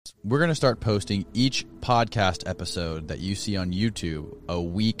we're going to start posting each podcast episode that you see on YouTube a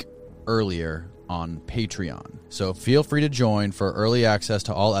week earlier on Patreon. So feel free to join for early access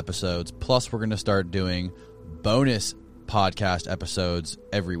to all episodes. Plus, we're going to start doing bonus podcast episodes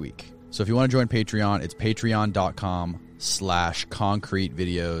every week. So if you want to join Patreon, it's patreon.com/concrete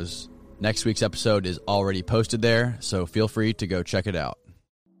videos. Next week's episode is already posted there, so feel free to go check it out.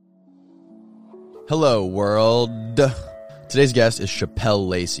 Hello, world. Today's guest is Chappelle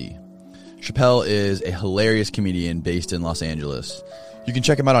Lacey. Chappelle is a hilarious comedian based in Los Angeles. You can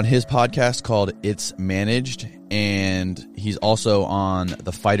check him out on his podcast called It's Managed, and he's also on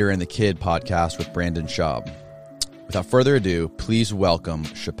the Fighter and the Kid podcast with Brandon Schaub. Without further ado, please welcome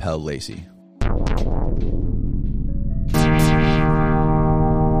Chappelle Lacey.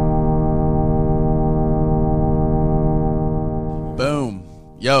 Boom.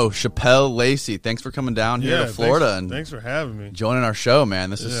 Yo, Chappelle Lacey, thanks for coming down here to Florida. Thanks for having me. Joining our show, man.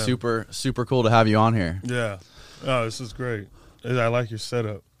 This is super, super cool to have you on here. Yeah. Oh, this is great. I like your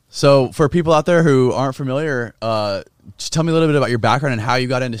setup. So for people out there who aren't familiar, just tell me a little bit about your background and how you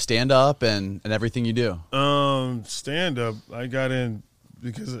got into stand-up and everything you do. Stand-up, I got in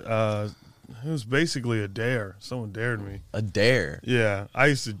because it was basically a dare. Someone dared me. A dare? Yeah. I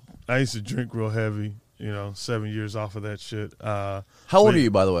used to drink real heavy. 7 years off of that shit. How old are you,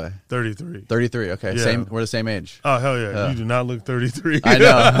 by the way? 33. 33, okay. Yeah. We're the same age. Oh, hell yeah. You do not look 33. I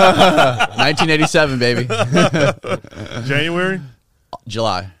know. 1987, baby. January?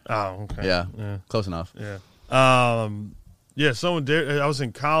 July. Oh, okay. Yeah. Close enough. Yeah. Someone dared. I was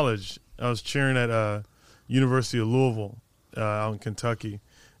in college. I was cheering at University of Louisville out in Kentucky.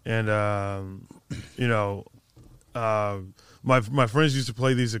 And, my friends used to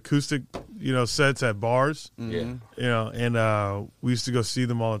play these acoustic, sets at bars. Mm-hmm. And we used to go see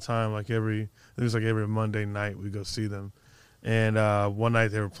them all the time. Every Monday night we go see them. And one night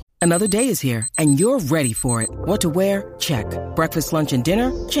they were playing. Another day is here, and you're ready for it. What to wear? Check. Breakfast, lunch, and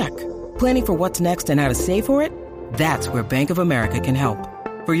dinner? Check. Planning for what's next and how to save for it? That's where Bank of America can help.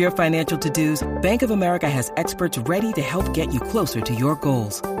 For your financial to-dos, Bank of America has experts ready to help get you closer to your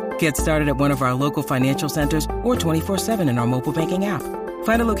goals. Get started at one of our local financial centers or 24/7 in our mobile banking app.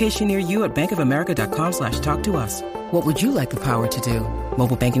 Find a location near you at bankofamerica.com/talktous. What would you like the power to do?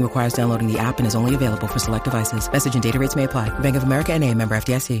 Mobile banking requires downloading the app and is only available for select devices. Message and data rates may apply. Bank of America N.A., member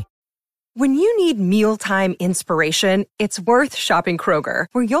FDIC. When you need mealtime inspiration, it's worth shopping Kroger,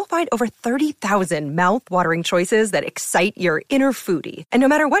 where you'll find over 30,000 mouth-watering choices that excite your inner foodie. And no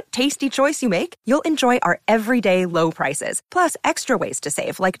matter what tasty choice you make, you'll enjoy our everyday low prices, plus extra ways to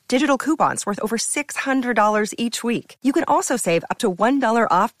save, like digital coupons worth over $600 each week. You can also save up to $1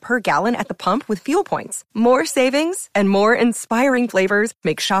 off per gallon at the pump with fuel points. More savings and more inspiring flavors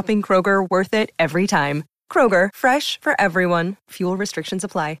make shopping Kroger worth it every time. Kroger, fresh for everyone. Fuel restrictions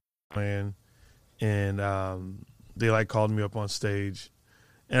apply. And they called me up on stage,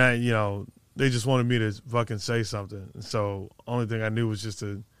 and they just wanted me to fucking say something. So only thing I knew was just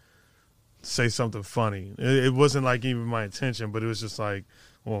to say something funny. It wasn't even my intention, but it was just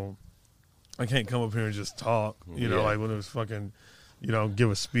well, I can't come up here and just talk, when it was fucking, give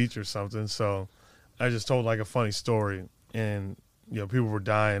a speech or something. So I just told a funny story, and people were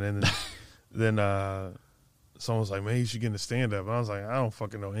dying, and then someone was like, man, you should get into stand-up. And I was like, I don't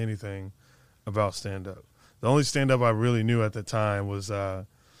fucking know anything about stand-up. The only stand-up I really knew at the time was Eddie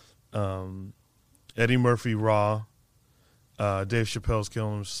Murphy Raw, Dave Chappelle's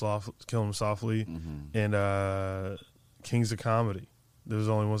Killing Him Softly, and Kings of Comedy. Those are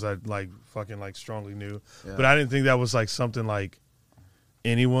the only ones I fucking strongly knew. Yeah. But I didn't think that was something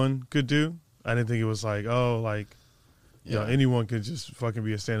anyone could do. I didn't think it was anyone could just fucking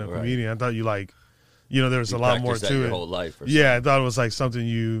be a stand-up comedian. I thought there was a lot more to it. Your whole life or I thought it was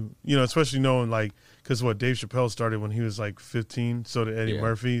something especially knowing because Dave Chappelle started when he was 15, so did Eddie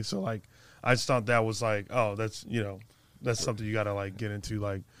Murphy. So I just thought that was that's that's something you got to get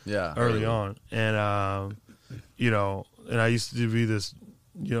into early on. And and I used to be this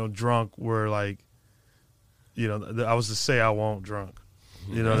drunk where I was the say I won't drunk.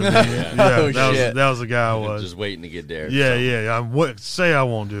 You know what I mean? That was the guy I was. Just waiting to get there. Say I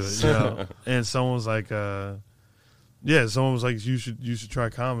won't do it. And someone was someone was you should try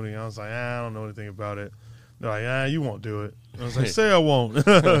comedy. I was like, I don't know anything about it. They're like, you won't do it. I was like, say I won't.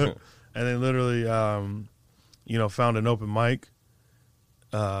 And then literally, found an open mic.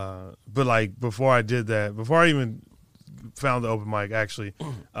 But before I did that, before I even found the open mic, actually,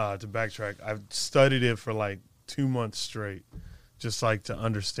 to backtrack, I studied it for 2 months straight. Just to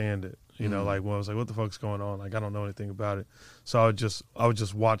understand it, when I was what the fuck's going on? I don't know anything about it. So I would just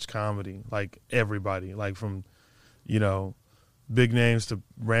watch comedy, everybody, from, big names to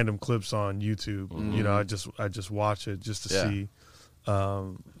random clips on YouTube. You know, I just watch it just to see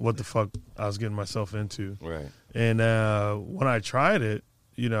what the fuck I was getting myself into. Right. And when I tried it,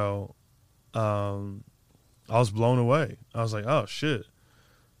 you know, I was blown away. I was like, oh shit,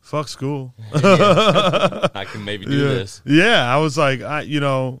 fuck school. I can maybe do this. Yeah, I was like, I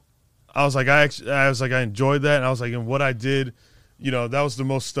enjoyed that, and I was like, and what I did, you know, that was the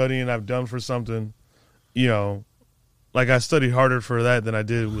most studying I've done for something, you know, like I studied harder for that than I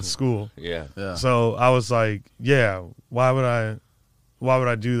did with school. Yeah. So I was like, yeah, why would I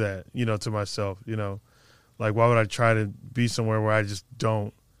do that, you know, to myself, you know, like why would I try to be somewhere where I just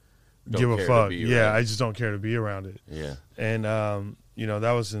don't give a fuck? Yeah, I just don't care to be around it. Yeah. And you know,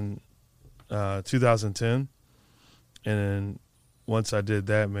 that was in 2010, and then once I did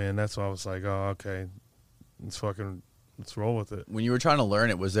that, man, that's when I was like, oh, okay, let's roll with it. When you were trying to learn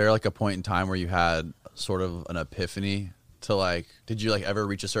it, was there like a point in time where you had sort of an epiphany to like, did you like ever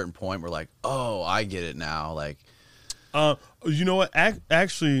reach a certain point where like, oh, I get it now? Like, you know what?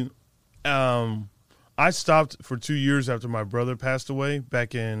 Actually, I stopped for 2 years after my brother passed away.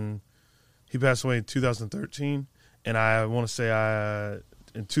 He passed away in 2013, and I want to say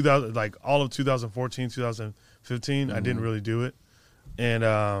in 2000, like all of 2014, 2015, I didn't really do it. And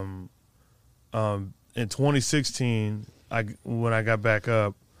in 2016, when I got back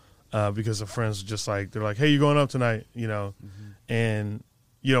up, because the friends were just like, they're like, hey, you going up tonight, you know? And,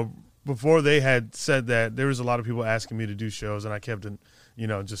 you know, before they had said that, there was a lot of people asking me to do shows, and I kept, you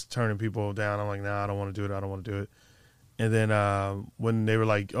know, just turning people down. I'm like, nah, I don't want to do it. I don't want to do it. And then when they were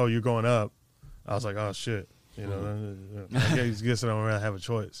like, oh, you're going up, I was like, oh, shit. You know, I guess I don't really have a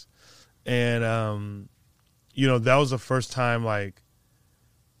choice. And, you know, that was the first time, like,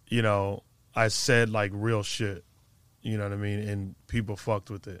 you know, I said, like, real shit. You know what I mean? And people fucked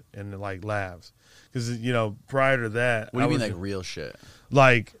with it and, like, laughs. Because, you know, prior to that. What do you mean, like, real shit?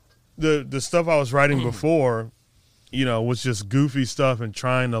 Like, the stuff I was writing before, you know, was just goofy stuff and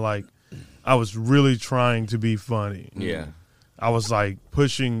trying to, like, I was really trying to be funny. Yeah. I was, like,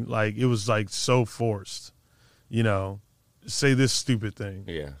 pushing, like, it was, like, so forced. You know, say this stupid thing.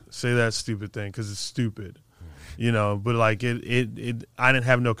 Yeah. Say that stupid thing because it's stupid. You know, but, like, I didn't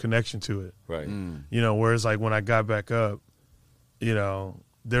have no connection to it. Right. You know, whereas, like, when I got back up, you know,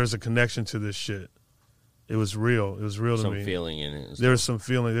 there's a connection to this shit. It was real. It was real to me. Some feeling in it. There was some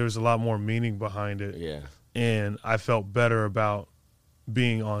feeling. There was a lot more meaning behind it. Yeah. And I felt better about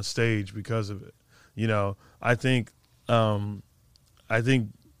being on stage because of it. You know, I think, you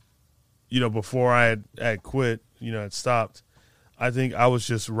know, before I had quit, you know, had stopped, I think I was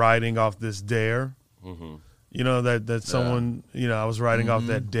just riding off this dare. Mm-hmm. You know, that someone, you know, I was riding off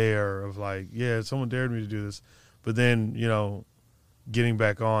that dare of like, yeah, someone dared me to do this. But then, you know, getting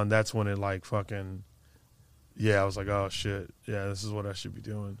back on, that's when it like fucking, yeah, I was like, oh shit, yeah, this is what I should be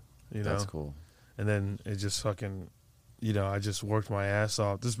doing. You know? That's cool. And then it just fucking, you know, I just worked my ass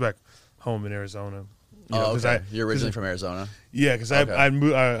off. This is back home in Arizona. You know, okay. You're originally from Arizona? Yeah, because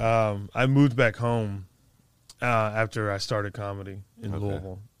I moved back home after I started comedy in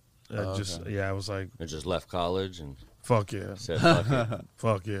Louisville. I was like, I just left college and fuck yeah, said fuck it.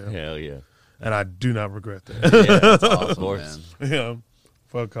 Fuck yeah, Hell yeah, and I do not regret that. Yeah, that's awesome, man. You know,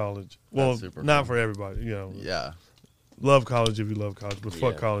 fuck college. Well, not for everybody. You know, Yeah. love college if you love college, but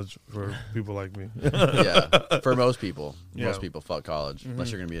fuck Yeah. college for people like me. Yeah. For most people. Yeah. Most people fuck college.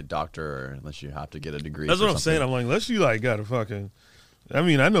 Unless you're going to be a doctor or unless you have to get a degree. That's for what I'm saying. something. I'm like, unless you like got a fucking. I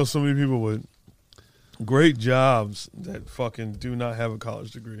mean, I know so many people with great jobs that fucking do not have a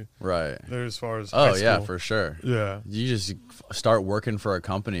college degree. Right. They're as far as Oh, high yeah, school. for sure. Yeah. You just start working for a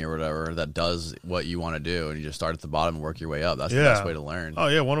company or whatever that does what you want to do, and you just start at the bottom and work your way up. That's the best way to learn. Oh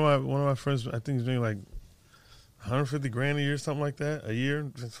yeah, one of my friends, I think he's doing like $150,000 a year, something like that, a year,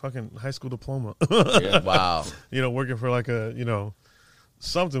 just fucking high school diploma. yeah. Wow. You know, working for like a, you know,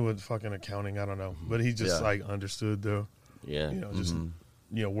 something with fucking accounting, I don't know, but he just like understood though. Yeah. You know, just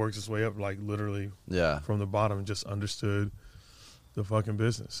you know, works his way up like literally Yeah. from the bottom and just understood the fucking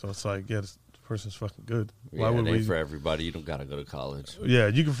business. So it's like, yeah, this person's fucking good. Yeah, it ain't for everybody. You don't gotta go to college. Yeah,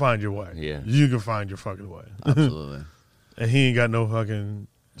 you can find your way. Yeah. You can find your fucking way. Absolutely. And he ain't got no fucking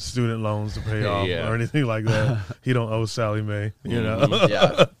student loans to pay off Yeah. or anything like that. He don't owe Sally Mae, you know.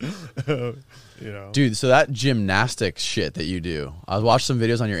 Yeah. You know. Dude, so that gymnastics shit that you do, I watched some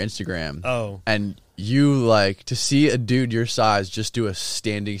videos on your Instagram. Oh. And you, like, to see a dude your size just do a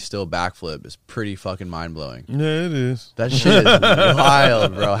standing still backflip is pretty fucking mind-blowing. Yeah, it is. That shit is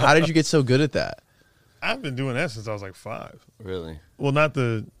wild, bro. How did you get so good at that? I've been doing that since I was like 5. Really? Well, not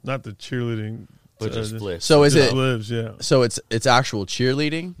the cheerleading But just flips. So is Just it? flips, yeah. So it's actual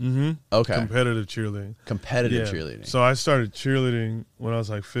cheerleading. Mm-hmm. Okay, Competitive cheerleading. competitive Yeah. cheerleading. So I started cheerleading when I was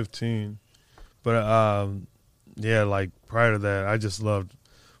like 15, but yeah, like prior to that, I just loved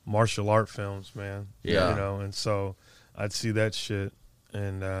martial art films, man. Yeah. You know, and so I'd see that shit,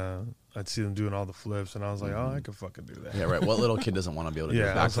 and I'd see them doing all the flips, and I was like, oh, I could fucking do that. Yeah, right. What little kid doesn't want to be able to do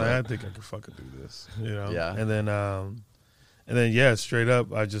Yeah, a I was like, backflip? I think I could fucking do this, you know. Yeah. And then yeah, straight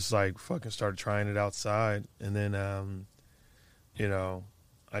up, I just like fucking started trying it outside, and then you know,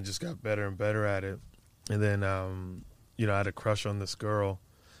 I just got better and better at it, and then you know, I had a crush on this girl.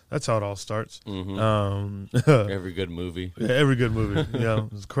 That's how it all starts. Every good movie. Yeah, every good movie, you know,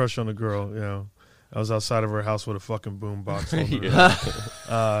 it was a crush on a girl, you know. I was outside of her house with a fucking boom box.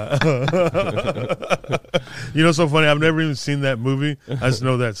 You know, so funny. I've never even seen that movie. I just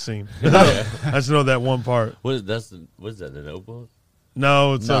know that scene. I just know that one part. What is that? The Notebook?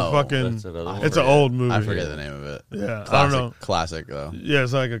 No, it's No, a fucking. that's another one. It's an old movie. I forget the name of it. Yeah, Classic, I don't know. Classic though. Yeah,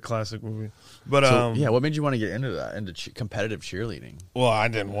 it's like a classic movie. But So, yeah, what made you want to get into that, into competitive cheerleading? well, I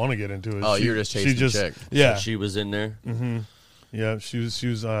didn't want to get into it. Oh, you were just chasing the chick. Yeah, So she was in there. yeah. She was,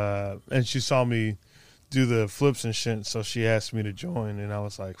 and she saw me do the flips and shit, so she asked me to join, and I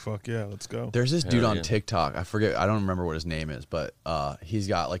was like, "Fuck yeah, let's go." There's this dude Hell on yeah. TikTok. I forget. I don't remember what his name is, but he's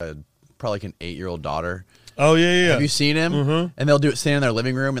got like probably like an 8-year-old daughter. Oh yeah. Have you seen him? Mhm. And they'll do it standing in their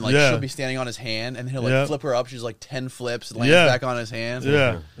living room, and like Yeah. she'll be standing on his hand, and he'll like Yeah. flip her up. She's like 10 flips, lands Yeah. back on his hand.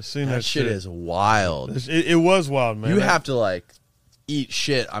 Yeah, I've seen that that shit is wild. It was wild, man. You have to like eat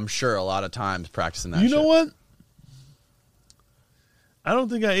shit. I'm sure a lot of times practicing that. You know shit. what? I don't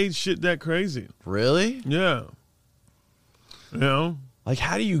think I ate shit that crazy. Really? Yeah. You know, Like,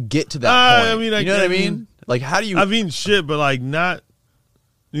 how do you get to that point? I mean, you know what I mean? Like, how do you? I've eaten shit, but like not,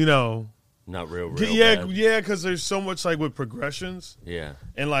 you know. Not real Yeah, bad. yeah, because there's so much like with progressions, Yeah.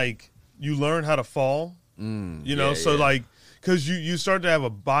 and like you learn how to fall. You know, Yeah, so yeah. like because you start to have a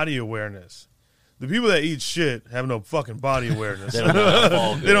body awareness. The people that eat shit have no fucking body awareness. They don't know how to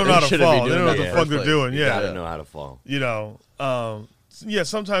fall. They don't know how to shouldn't be fall. They doing don't know that what in the the fuck first they're place. doing. You Yeah, gotta know how to fall. you know, yeah.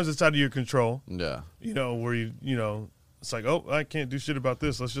 Sometimes it's out of your control. Yeah. You know, where you know, it's like, oh, I can't do shit about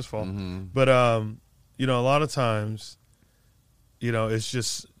this. Let's just fall. Mm-hmm. But you know, a lot of times, you know,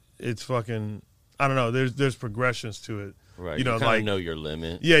 it's fucking. I don't know. There's progressions to it. Right. You know, kinda like know your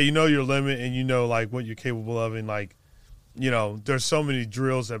limit. yeah, you know your limit, and you know like what you're capable of, and like, you know, there's so many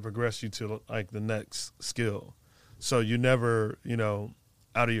drills that progress you to like the next skill. So you never, you know,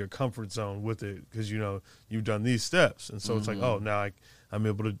 out of your comfort zone with it because you know you've done these steps, and so it's like, oh, now I'm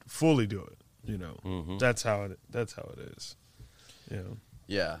able to fully do it. You know, that's how it is. You know.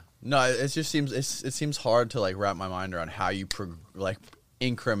 Yeah. No, it just seems it seems hard to like wrap my mind around how you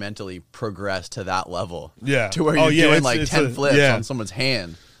incrementally progress to that level. Yeah. To where Oh, you're yeah, doing it's- like it's 10 a- flips yeah. on someone's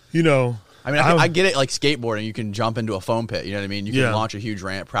hand. You know, I mean, I get it, like skateboarding, you can jump into a foam pit. You know what I mean? You can Yeah. launch a huge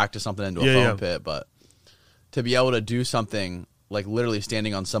ramp, practice something into a Yeah, foam yeah. pit, but to be able to do something like literally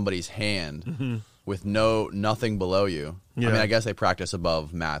standing on somebody's hand with nothing below you. I Yeah. mean, I guess they practice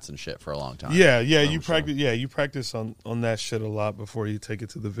above mats and shit for a long time. Yeah, you practice. Yeah, you practice on that shit a lot before you take it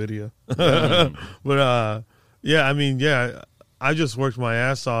to the video. But yeah, I mean, yeah, I just worked my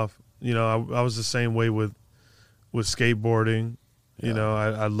ass off. You know, I was the same way with skateboarding. You know,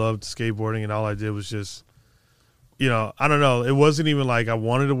 I loved skateboarding, and all I did was just, you know, I don't know. It wasn't even like I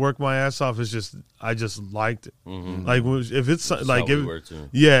wanted to work my ass off. It's just I just liked it. Like if it's That's like how we were, too.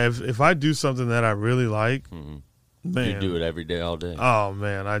 yeah, if I do something that I really like, man, You do it every day, all day. oh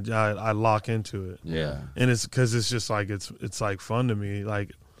man, I lock into it. Yeah. And it's because it's just like it's like fun to me.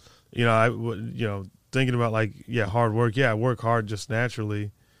 Like, you know, thinking about like hard work. Yeah, I work hard just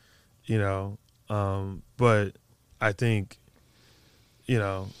naturally, you know. But I think, you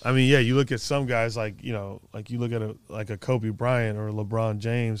know, I mean, yeah, you look at some guys like, you know, like you look at a Kobe Bryant or LeBron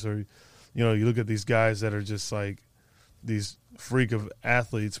James, or, you know, you look at these guys that are just like these freak of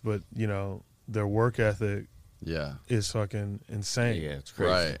athletes, but you know, their work ethic Yeah. is fucking insane. Yeah, it's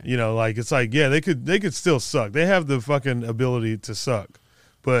crazy. Right. You know, like it's like, yeah, they could still suck. They have the fucking ability to suck,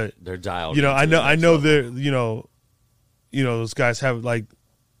 but They're dialed. you know, into I the know next they're, level. you know, those guys have like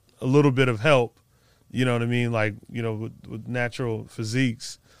a little bit of help. You know what I mean? Like, you know, with natural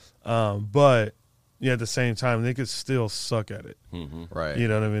physiques, but yeah, at the same time, they could still suck at it. Right. You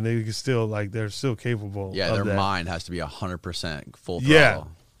know what I mean? They could still like they're still capable. Yeah, of their that. mind has to be 100% full throttle. Yeah,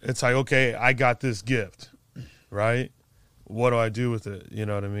 it's like, okay, I got this gift, right? What do I do with it? You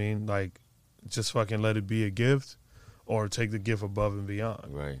know what I mean? Like, just fucking let it be a gift, or take the gift above and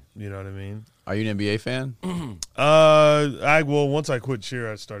beyond. Right. You know what I mean? Are you an NBA fan? Once I quit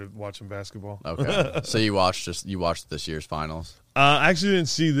cheer, I started watching basketball. Okay. So you watched this year's finals? I actually didn't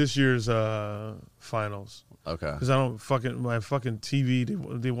see this year's finals. Okay. Because my fucking TV,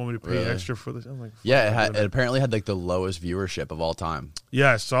 they want me to pay Really? extra for this. I'm like, Yeah, it apparently had like the lowest viewership of all time.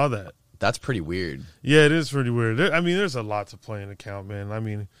 yeah, I saw that. That's pretty weird. Yeah, it is pretty weird. There's a lot to play into account, man. I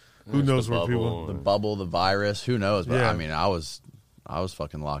mean, who There's knows the where people. bubble. The bubble, the virus, who knows? But Yeah. I mean, I was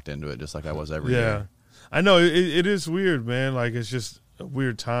fucking locked into it just like I was every Yeah, year. I know it is weird, man. Like it's just a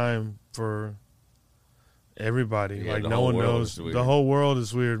weird time for everybody. Yeah, like the no whole one world knows. is weird. The whole world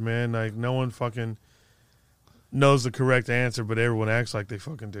is weird, man. Like no one fucking knows the correct answer, but everyone acts like they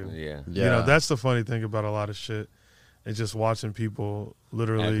fucking do. Yeah. You know, that's the funny thing about a lot of shit. It's just watching people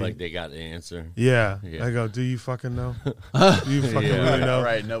literally. Act like they got the answer. Yeah. Yeah. I go, do you fucking know? Do you fucking Yeah. really know?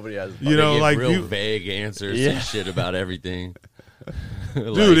 Right, nobody has. You know, They give like real vague answers Yeah. and shit about everything.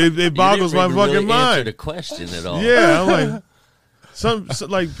 Dude, it boggles my fucking Answer mind. the question at all. Yeah, I'm like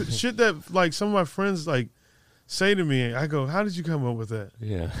like shit that like some of my friends like say to me. I go, how did you come up with that?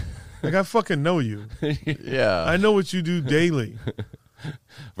 Yeah. Like I fucking know you. Yeah. I know what you do daily.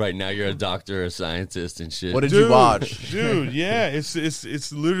 Right now you're a doctor, a scientist, and shit. What did you watch? Dude, yeah, it's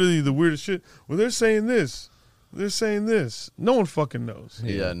literally the weirdest shit. Well, they're saying this. They're saying this. No one fucking knows.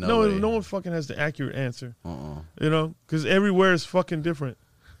 Yeah, No nobody. one fucking has the accurate answer. Uh-uh. You know, because everywhere is fucking different.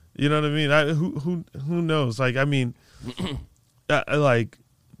 You know what I mean? Who knows? Like, I mean, like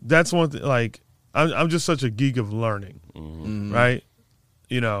that's one thing. Like, I'm just such a geek of learning, Mm-hmm. right?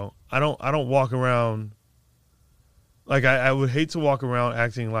 You know, I don't walk around. Like, I would hate to walk around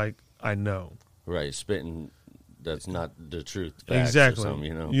acting like I know. Right, spitting. That's not the truth. Facts or Exactly. something,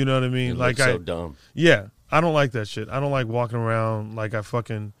 you know. You know what I mean? It Like looks so dumb. Yeah, I don't like that shit. I don't like walking around like I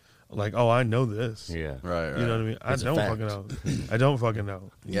fucking like. Oh, I know this. Yeah. Right. You know what I mean? I It's a don't fact. fucking know. I don't fucking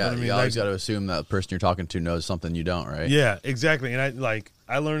know. You know Yeah, what I mean? you always Like, got to assume that the person you're talking to knows something you don't, right? yeah, exactly. And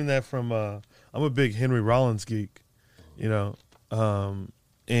I learned that from. I'm a big Henry Rollins geek. You know, and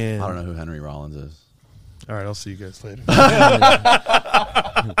I don't know who Henry Rollins is. All right, I'll see you guys later.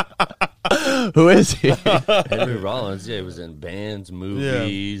 Who is he? Henry Rollins, yeah, he was in bands,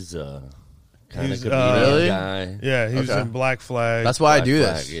 movies, kind of He's, comedian Really? guy. Yeah, he was Okay. in Black Flag. That's why I Black do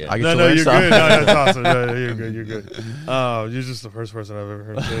Flag, this. yeah. I get No, to no, learn you're stuff. good. No, that's awesome. No, you're good. You're good. You're just the first person I've ever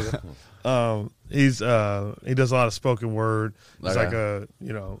heard say that. He does a lot of spoken word. He's Okay. like a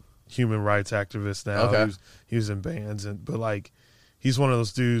human rights activist now. Okay. He was in bands, but like he's one of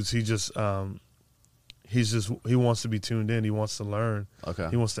those dudes. He wants to be tuned in. He wants to learn. Okay.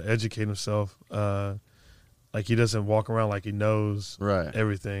 He wants to educate himself. Like he doesn't walk around like he knows Right.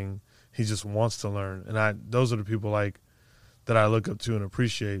 everything. He just wants to learn. And those are the people like that I look up to and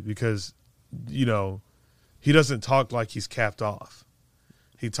appreciate because, he doesn't talk like he's capped off.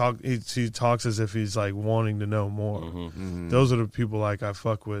 He talks as if he's like wanting to know more. Mm-hmm. Those are the people like I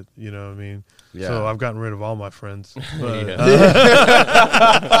fuck with, you know what I mean? Yeah. So I've gotten rid of all my friends. But,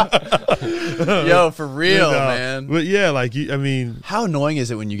 Yo, for real, you know, man. But yeah, like I mean, How annoying is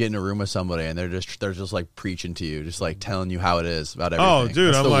it when you get in a room with somebody and they're just like preaching to you, just like telling you how it is about everything? oh dude,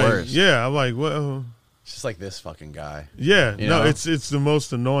 That's I'm the like, worst. yeah, I'm like, well, It's just like this fucking guy. yeah, You no, know? it's the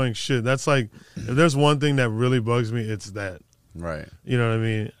most annoying shit. That's like, if there's one thing that really bugs me, it's that. Right. You know what I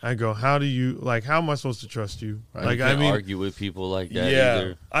mean? I go, how am I supposed to trust you? Right. Like, You I can't mean, argue with people like that yeah,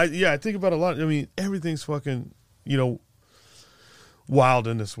 either. I think about a lot. I mean, everything's fucking, wild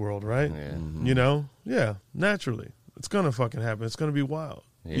in this world, right? Yeah. Yeah, naturally, it's gonna fucking happen. It's gonna be wild.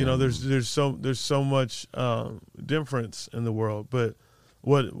 Yeah. There's so much difference in the world, but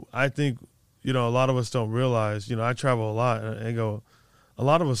what I think, a lot of us don't realize. I travel a lot, and I go, a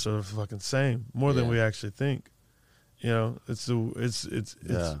lot of us are the fucking same, more than Yeah. we actually think. It's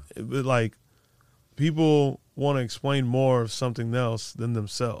Yeah. but like people want to explain more of something else than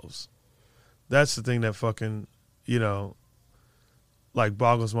themselves. That's the thing that fucking, like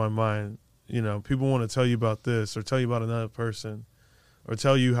boggles my mind. People want to tell you about this or tell you about another person or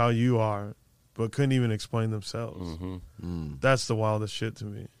tell you how you are, but couldn't even explain themselves. Mm-hmm. That's the wildest shit to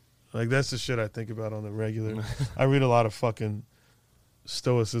me. Like, that's the shit I think about on the regular. I read a lot of fucking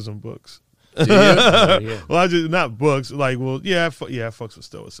stoicism books. Do you? Yeah. Well, I just not books. Like, well, I fucks with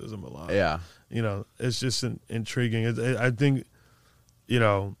stoicism a lot. Yeah. It's just intriguing. I think,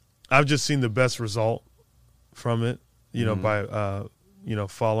 I've just seen the best result from it. By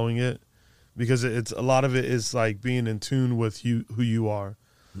following it, because it's a lot of it is like being in tune with who you are,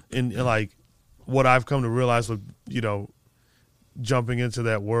 and like what I've come to realize with jumping into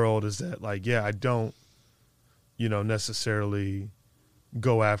that world is that like I don't necessarily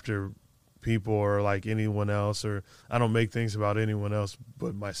go after people or like anyone else, or I don't make things about anyone else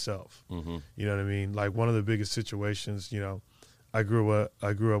but myself. Mm-hmm. You know what I mean? Like one of the biggest situations, you know, I grew up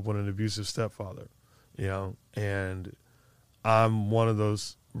with an abusive stepfather, you know, and I'm one of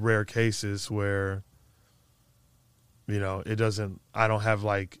those rare cases where, you know, I don't have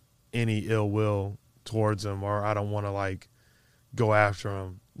like any ill will towards him, or I don't want to like go after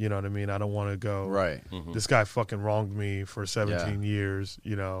him. You know what I mean? I don't want to go, Right. Mm-hmm. this guy fucking wronged me for 17 years,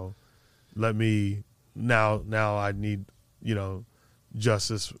 you know, let me, now I need, you know,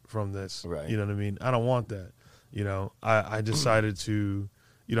 justice from this. Right. You know what I mean? I don't want that. You know, I decided to,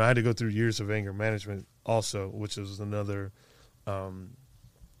 you know, I had to go through years of anger management also, which was another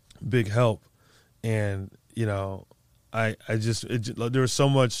big help. And, you know, there was so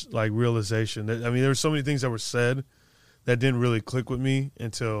much like realization that, I mean, there were so many things that were said that didn't really click with me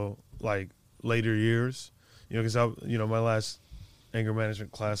until like later years, you know, because my last anger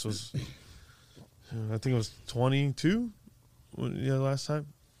management class was, I think it was 22, last time.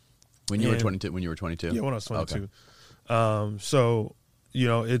 When you were 22. When you were 22. Yeah, when I was 22. Okay. So, you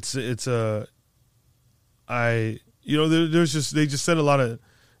know, they just said a lot of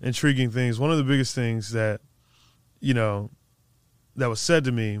intriguing things. One of the biggest things that, you know, that was said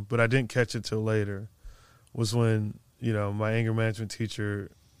to me, but I didn't catch it till later, was when, you know, my anger management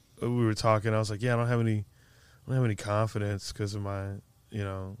teacher, we were talking. I was like, yeah, I don't have any confidence because of my, you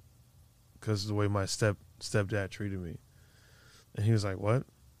know, because of the way my stepdad treated me. And he was like, what?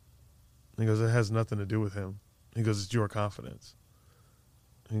 He goes, it has nothing to do with him. He goes, it's your confidence.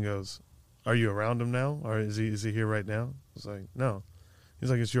 He goes, are you around him now? Or is he here right now? I was like, no. He's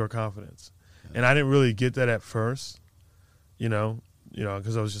like, it's your confidence. And I didn't really get that at first, you know,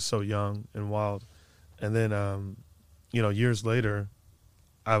 because I was just so young and wild. And then, you know, years later,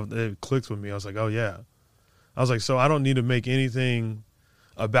 it clicked with me. I was like, oh, yeah. I was like, so I don't need to make anything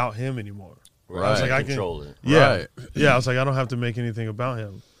about him anymore. Right. I was like, I can control it. Yeah. Right. Yeah. I was like, I don't have to make anything about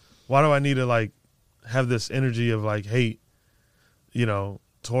him. Why do I need to like have this energy of like hate, you know,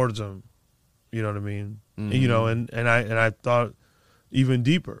 towards him? You know what I mean? Mm-hmm. And, you know, and I thought even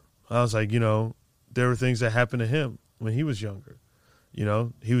deeper. I was like, you know, there were things that happened to him when he was younger. You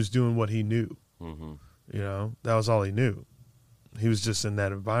know, he was doing what he knew. Mm-hmm. You know, that was all he knew. He was just in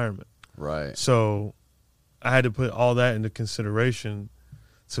that environment. Right. So I had to put all that into consideration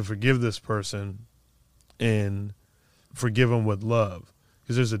to forgive this person and forgive him with love.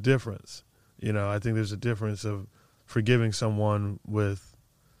 Because there's a difference. You know, I think there's a difference of forgiving someone with,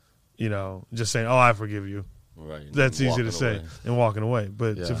 you know, just saying, oh, I forgive you. Right. That's easy to Walking say away. and walking away.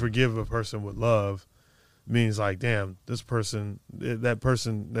 But Yeah. to forgive a person with love means like, damn, this person, that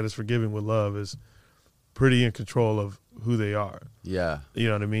person that is forgiving with love is pretty in control of who they are. Yeah. You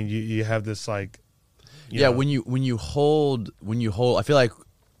know what I mean? You have this like, Yeah. know, When you hold, I feel like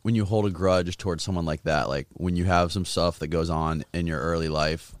when you hold a grudge towards someone like that, like when you have some stuff that goes on in your early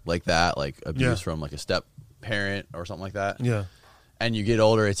life like that, like abuse Yeah. from like a step parent or something like that. yeah, And you get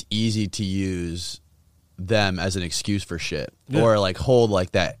older, it's easy to use them as an excuse for shit, Yeah. or like hold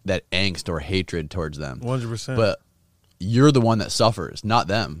like that angst or hatred towards them. 100%. But you're the one that suffers, not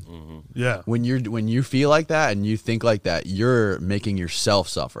them. Mm-hmm. yeah. When you feel like that and you think like that, you're making yourself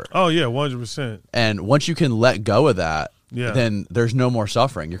suffer. Oh yeah, 100%. And once you can let go of that, Yeah. then there's no more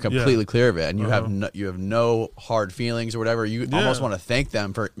suffering. You're completely clear of it, and you Uh-huh. have no hard feelings or whatever. You almost want to thank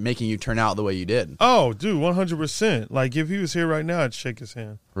them for making you turn out the way you did. Oh, dude, 100%. Like if he was here right now, I'd shake his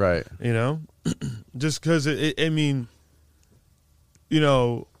hand. Right. You know, just because I mean, you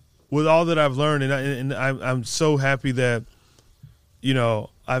know, with all that I've learned, and I'm so happy that, you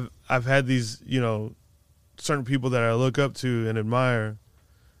know, I've had these, you know, certain people that I look up to and admire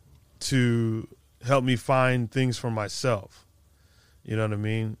to help me find things for myself. You know what I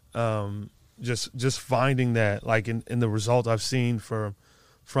mean? Just finding that, like, in the result I've seen from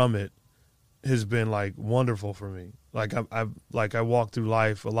it has been like wonderful for me. Like I walk through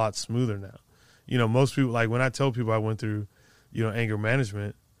life a lot smoother now. You know, most people, like when I tell people I went through, you know, anger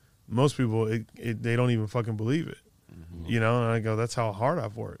management, most people they don't even fucking believe it. Mm-hmm. You know, and I go, that's how hard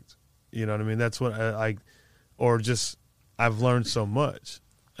I've worked. You know what I mean? That's what I like, or just I've learned so much.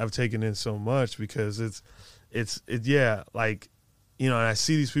 I've taken in so much because it's yeah, like, you know, and I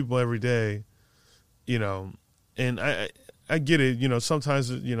see these people every day, you know, and I get it, you know, sometimes,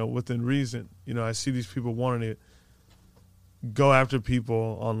 you know, within reason, you know, I see these people wanting to go after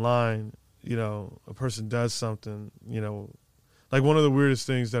people online, you know, a person does something, you know, like one of the weirdest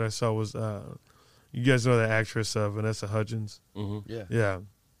things that I saw was, you guys know the actress Vanessa Hudgens? Mm-hmm. Yeah. Yeah.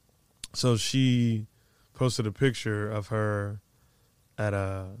 So she posted a picture of her at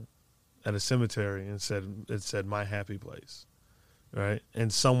a cemetery and it said my happy place, right?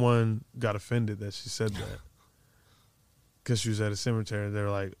 And someone got offended that she said that because she was at a cemetery. They're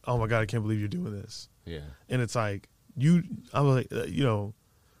like, "Oh my God, I can't believe you're doing this." Yeah. And it's like I was like, you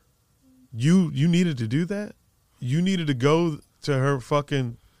needed to do that. You needed to go to her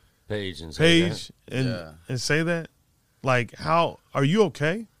fucking Page and say and say that. Like, how are you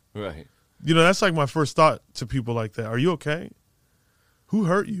okay? that. Right. That's like my first thought to people like that. Are you okay? Who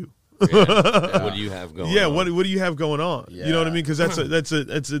hurt you? Yeah. What do you have going on? What do you have going on? Yeah. You know what I mean? Because that's a Like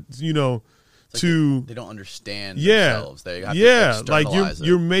to they don't understand yeah themselves. They have yeah to like externalize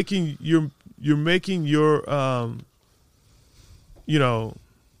you're it. making your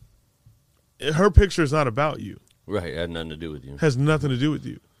her picture is not about you. Right. It had nothing to do with you. Has nothing to do with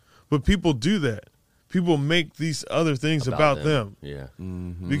you. But people do that. People make these other things about them. Yeah.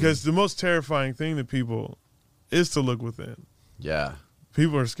 Because the most terrifying thing to people is to look within. Yeah.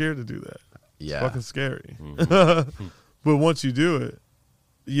 People are scared to do that. Yeah. It's fucking scary. But once you do it,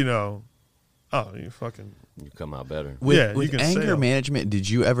 you fucking You come out better. With, Yeah, you with can anger sail. management, did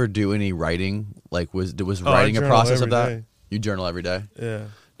you ever do any writing? Like, was I writing a journal process of every that? day. You journal every day. yeah.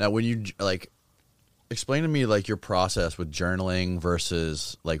 Now, when you explain to me like your process with journaling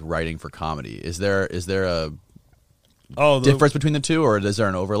versus like writing for comedy, is there a difference between the two, or is there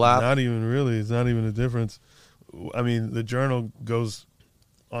an overlap? Not even really. It's not even a difference. I mean, the journal goes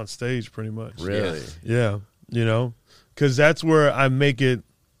on stage pretty much. Really? Yeah. Because that's where I make it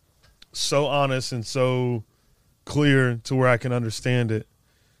so honest and so clear to where I can understand it.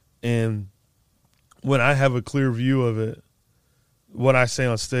 And when I have a clear view of it, what I say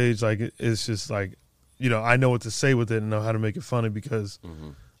on stage, like, it's just like, I know what to say with it and know how to make it funny because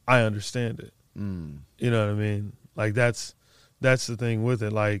I understand it. You know what I mean? Like, that's the thing with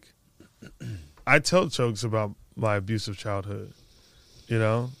it. Like, I tell jokes about my abusive childhood,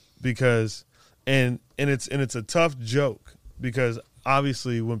 because and it's a tough joke because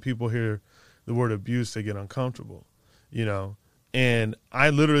obviously when people hear the word abuse, they get uncomfortable, and I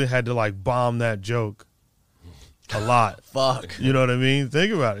literally had to like bomb that joke a lot. Fuck. You know what I mean?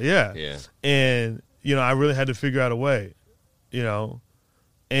 Think about it. Yeah. Yeah. And, I really had to figure out a way, and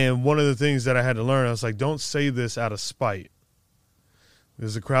one of the things that I had to learn, I was like, don't say this out of spite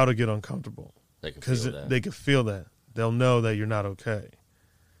because the crowd will get uncomfortable They can because feel that. they can feel that. They'll know that you're not okay.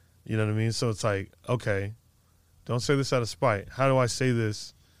 You know what I mean? So it's like, okay, don't say this out of spite. How do I say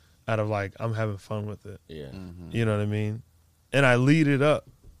this out of like, I'm having fun with it? Yeah. You know what I mean? And I lead it up,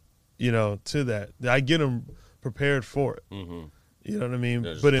 to that. I get them prepared for it. Mm-hmm. You know what I mean?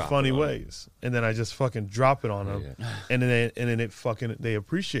 Just But in drop funny it on ways. And then I just fucking drop it on them. Yeah. And then they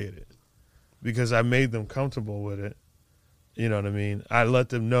appreciate it because I made them comfortable with it. You know what I mean? I let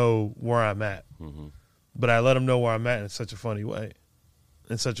them know where I'm at. Mm-hmm. But I let them know where I'm at in such a funny way.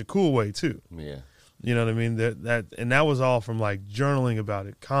 In such a cool way too. Yeah. You know what I mean? That was all from like journaling about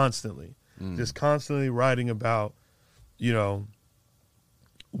it constantly. Just constantly writing about,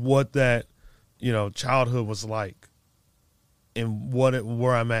 what that, childhood was like and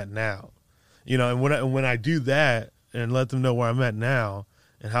where I'm at now. And when I do that and let them know where I'm at now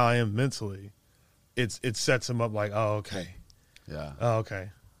and how I am mentally, it sets them up like, oh, okay. Yeah. Oh,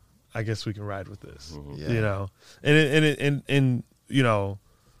 okay. I guess we can ride with this. Yeah.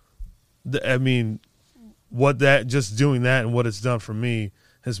 I mean, just doing that and what it's done for me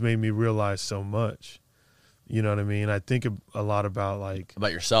has made me realize so much. You know what I mean? I think a lot about like,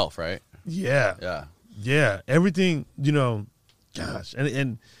 About yourself, right? yeah, Yeah. everything, gosh.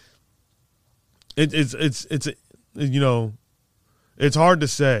 And it's hard to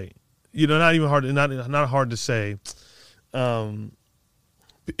say, not even hard, not hard to say.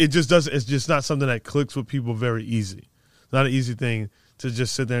 It just doesn't, it's just not something that clicks with people very easy. Not an easy thing to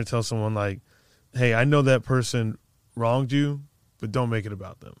just sit there and tell someone like, hey, I know that person wronged you, but don't make it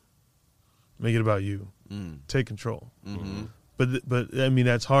about them. Make it about you. Take control. Mm-hmm. But I mean,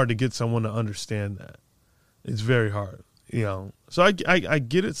 that's hard to get someone to understand that. It's very hard, So I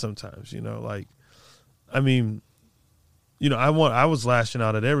get it sometimes, like, I mean, I was lashing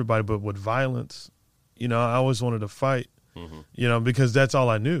out at everybody, but with violence, I always wanted to fight, because that's all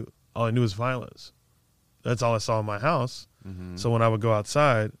I knew. All I knew was violence. That's all I saw in my house. So when I would go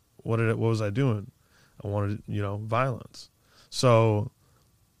outside, what was I doing? I wanted, violence. So,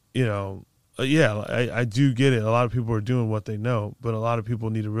 yeah, I do get it. A lot of people are doing what they know, but a lot of people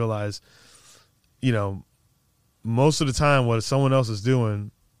need to realize, most of the time what someone else is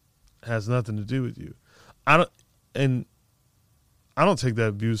doing has nothing to do with you. I don't take that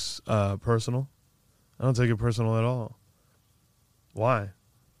abuse personal. I don't take it personal at all. Why?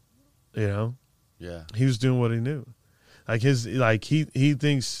 Yeah. He was doing what he knew. Like he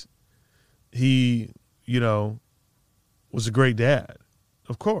thinks he, was a great dad.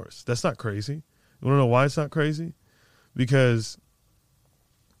 Of course. That's not crazy. You want to know why it's not crazy? Because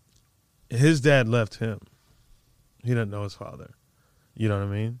his dad left him. He didn't know his father. You know what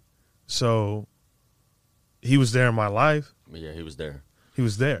I mean? So he was there in my life. Yeah, he was there. He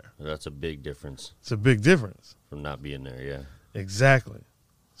was there. That's a big difference It's a big difference. from not being there, yeah. Exactly.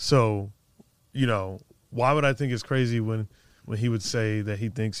 So, you know, why would I think it's crazy when he would say that he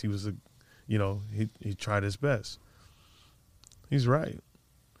thinks he was he tried his best? He's right.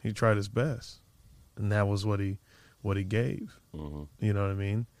 He tried his best. And that was what he gave. Mm-hmm. You know what I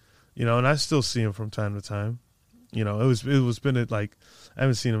mean? You know, and I still see him from time to time. You know, it was been at like, I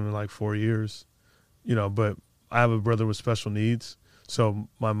haven't seen him in like 4 years, you know, but I have a brother with special needs. So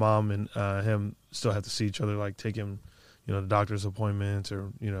my mom and him still have to see each other, like take him, you know, to doctor's appointments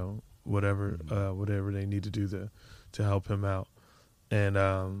or, you know, whatever they need to do to help him out. And,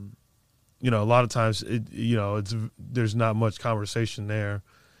 you know, a lot of times, there's not much conversation there.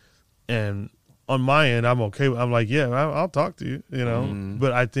 And on my end, I'm okay. I'm like, yeah, I'll talk to you, you know. Mm-hmm.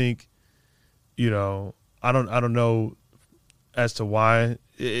 But I think, you know, I don't know as to why.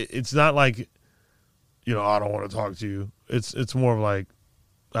 It's not like, you know, I don't want to talk to you. It's more of like,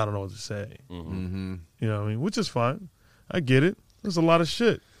 I don't know what to say. Mm-hmm. You know what I mean? Which is fine. I get it. There's a lot of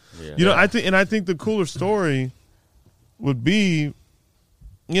shit. Yeah. You know, I think the cooler story would be,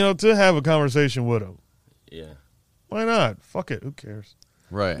 you know, to have a conversation with him. Yeah. Why not? Fuck it. Who cares?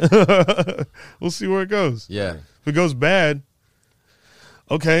 Right. We'll see where it goes. Yeah. If it goes bad,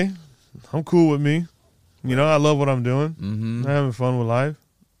 okay, I'm cool with me. You know, I love what I'm doing. Mm-hmm. I'm having fun with life.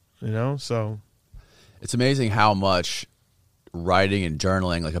 You know, so It's amazing how much writing and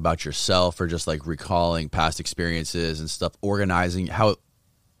journaling, like about yourself or just like recalling past experiences and stuff, organizing how,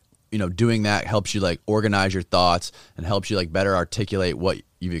 you know, doing that helps you like organize your thoughts and helps you like better articulate what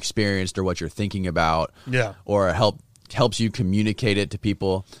you've experienced or what you're thinking about. Yeah. Or helps you communicate it to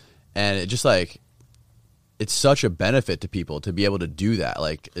people. And it just like, it's such a benefit to people to be able to do that.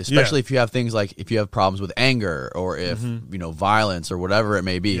 Like, especially if you have things like if you have problems with anger or if, you know, violence or whatever it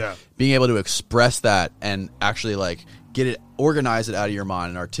may be, being able to express that and actually like organize it out of your mind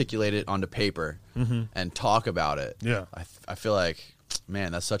and articulate it onto paper and talk about it. Yeah. I feel like,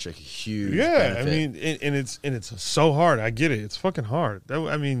 man, that's such a huge yeah. benefit. I mean, and it's so hard. I get it. It's fucking hard.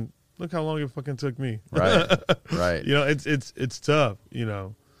 I mean, look how long it fucking took me. Right. Right. You know, it's tough. You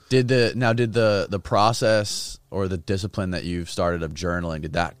know. Did the process or the discipline that you've started of journaling,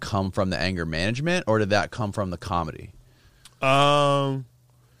 did that come from the anger management or did that come from the comedy? You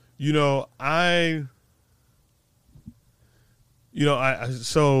know,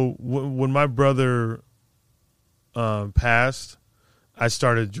 so when my brother passed, I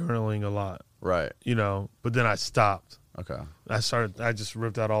started journaling a lot. Right. You know, but then I stopped. Okay. I just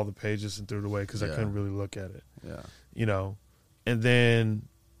ripped out all the pages and threw it away because I couldn't really look at it. Yeah. You know, and then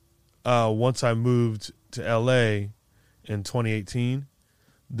once I moved to LA in 2018,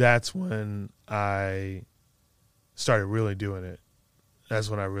 that's when I started really doing it. That's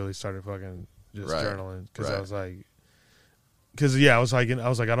when I really started fucking just journaling because I was like, I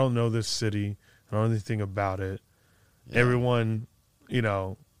was like, I don't know this city. I don't know anything about it. Yeah. Everyone, you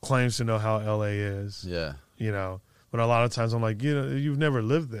know, claims to know how LA is. Yeah. You know, but a lot of times I'm like, you know, you've never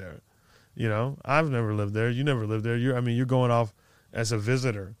lived there. You know, I've never lived there. You never lived there. You're going off as a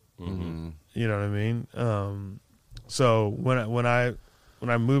visitor. Mm-hmm. You know what I mean? So when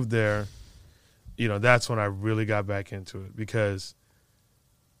I moved there, you know, that's when I really got back into it because,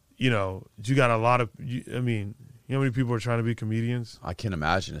 you know, you got a lot of, you know how many people are trying to be comedians? I can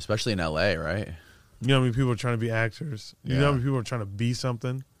imagine, especially in LA, right? You know how many people are trying to be actors? You know how many people are trying to be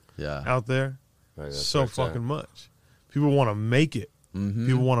something out there? Right, so fucking much. People want to make it. Mm-hmm.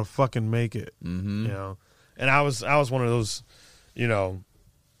 People want to fucking make it. Mm-hmm. You know? And I was one of those, you know,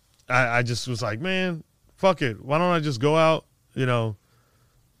 I just was like, man, fuck it. Why don't I just go out, you know,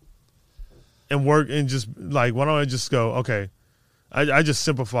 and work and just like, why don't I just go, okay. I just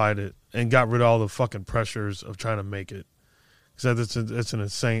simplified it and got rid of all the fucking pressures of trying to make it. Because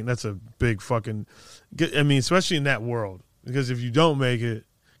that's a big fucking, I mean, especially in that world. Because if you don't make it,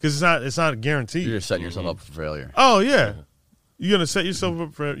 because it's not guaranteed. You're just setting yourself up for failure. Oh, yeah. You're going to set yourself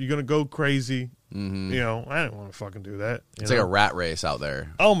up for, you're going to go crazy. Mm-hmm. You know, I didn't want to fucking do that. It's like a rat race out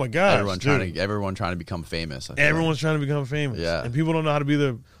there. Oh my god! Everyone trying to become famous. Everyone's trying to become famous. Yeah, and people don't know how to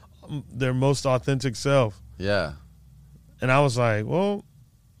be their most authentic self. Yeah, and I was like, well,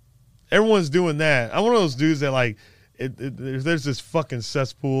 everyone's doing that. I'm one of those dudes that like, there's this fucking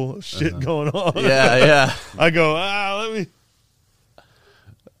cesspool of shit going on. Yeah. I go, let me.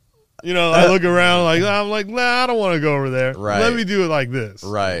 You know, I look around like I'm like, nah, I don't want to go over there. Right. Let me do it like this.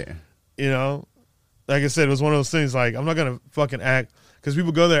 Right. You know. like I said, it was one of those things. Like I'm not gonna fucking act because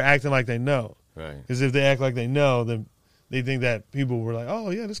people go there acting like they know. Right. Because if they act like they know, then they think that people were like, oh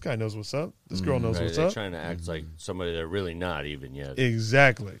yeah, this guy knows what's up. This girl knows what's They're up. trying to act like somebody they're really not even yet.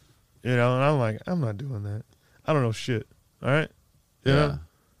 Exactly. You know, and I'm like, I'm not doing that. I don't know shit. All right. You know?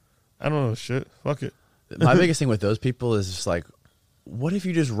 I don't know shit. Fuck it. My biggest thing with those people is just like, what if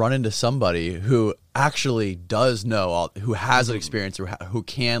you just run into somebody who actually does know, who has an experience, or who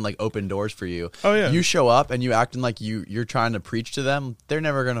can like open doors for you? Oh, yeah. You show up and you acting like you're trying to preach to them. They're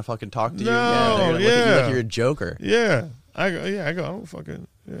never gonna fucking talk to you. No, They're gonna look at you yeah. like you're a joker. Yeah. I go, I don't fucking,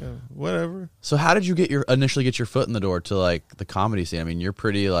 whatever. So how did you initially get your foot in the door to like the comedy scene? I mean, you're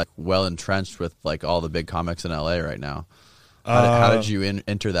pretty like well entrenched with like all the big comics in LA right now. How did you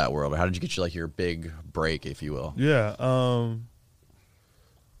enter that world? Or how did you get your big break, if you will? Yeah.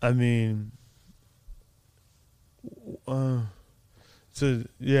 I mean, I'm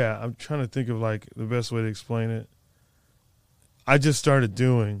trying to think of like the best way to explain it. I just started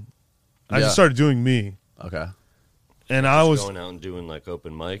doing me. Okay. And Just I was going out and doing like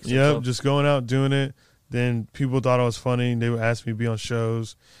open mics. Yep, just going out doing it. Then people thought I was funny. And they would ask me to be on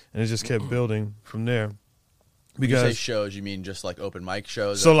shows, and it just kept building from there. When you say Because shows, you mean just like open mic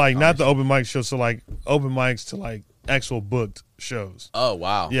shows? so like not the open mic shows, so like open mics to like actual booked shows. Oh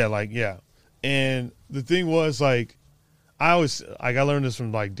wow. Yeah. And the thing was like, I learned this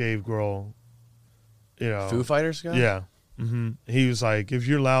from like Dave Grohl. You know, Foo Fighters guy. yeah. Mm-hmm. He was like, if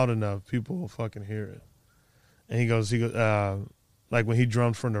you're loud enough, people will fucking hear it. And he goes, like when he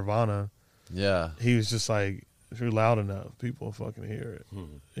drummed for Nirvana, Yeah. he was just like, if you're loud enough, people will fucking hear it.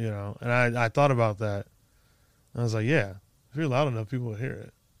 You know, and I thought about that. I was like, yeah, if you're loud enough, people will hear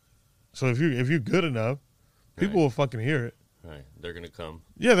it. So if you're good enough, people will fucking hear it. Right. They're going to come.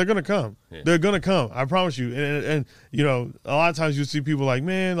 Yeah, they're gonna come. Yeah. They're gonna come. I promise you. And you know, a lot of times you see people like,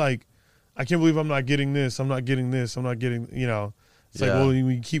 man, like, I can't believe I'm not getting this. I'm not getting this. I'm not getting. You know, it's like, Yeah. well,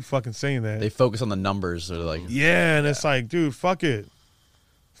 you keep fucking saying that. They focus on the numbers. Or like, yeah, and it's like, dude, fuck it.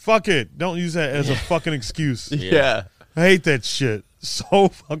 Fuck it. Don't use that as a fucking excuse. yeah. I hate that shit so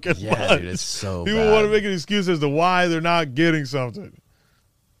fucking Yeah, much. dude, it's so People bad. want to make an excuse as to why they're not getting something.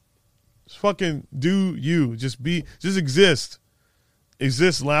 Just fucking do you. Just exist.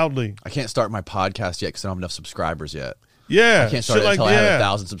 Exist loudly. I can't start my podcast yet because I don't have enough subscribers yet. Yeah. I can't start shit it like until I have that.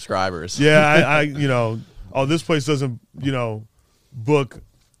 1,000 subscribers. Yeah, I you know, oh, this place doesn't, you know, book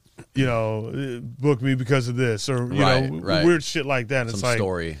me because of this, or you Right, know, right. weird shit like that. And Some it's like,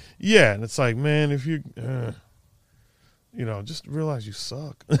 story. yeah, and it's like, man, if you, you know, just realize you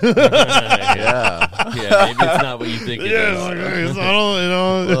suck. Yeah. Yeah, maybe it's not what you think it Yeah, is. it's like, hey, I don't, you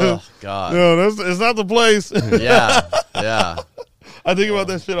know, Oh God. no, it's not the place. Yeah. Yeah. I think about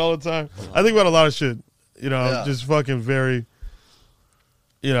that shit all the time. I think about a lot of shit. You know, Yeah. just fucking very,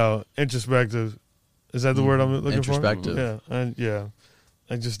 you know, introspective. Is that the word I'm looking for? Introspective. Yeah, and yeah,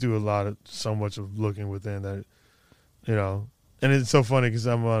 I just do so much of looking within that, you know, and it's so funny because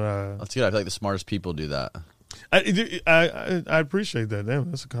I'm on. That's good. I feel like the smartest people do that. I appreciate that. Damn,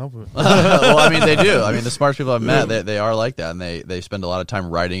 that's a compliment. Well, I mean, they do. I mean, the smartest people I've met, they are like that, and they spend a lot of time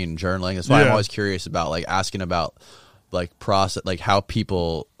writing and journaling. That's why I'm Yeah. always curious about like asking about like process, like how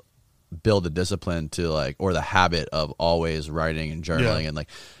people build the discipline to like, or the habit of always writing and journaling, Yeah. and like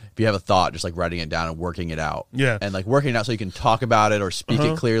if you have a thought, just like writing it down and working it out. Yeah. and like working it out so you can talk about it or speak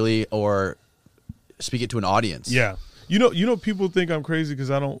it clearly or speak it to an audience. Yeah, you know, people think I'm crazy because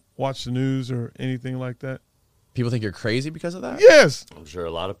I don't watch the news or anything like that. People think you're crazy because of that. Yes. I'm sure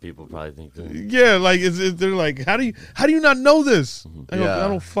a lot of people probably think that. Yeah, like they're like, how do you not know this? I Yeah.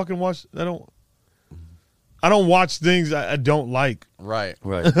 don't fucking watch. I don't watch things I don't like. Right.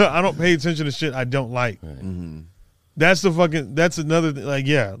 Right. I don't pay attention to shit I don't like. That's another thing. Like,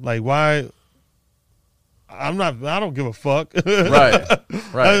 yeah, like why? I don't give a fuck. Right.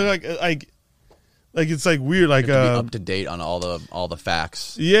 Right. Like it's like weird. Like To be up to date on all the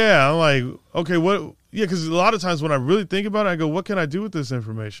facts. yeah, I'm like, okay, what? Yeah, because a lot of times when I really think about it, I go, what can I do with this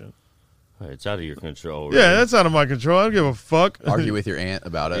information? Right, it's out of your control. Yeah, really. that's out of my control. I don't give a fuck. Argue with your aunt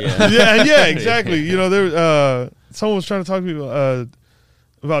about it. Yeah. yeah, exactly. You know, someone was trying to talk to me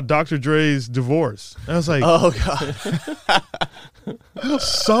about Dr. Dre's divorce. And I was like, Oh God.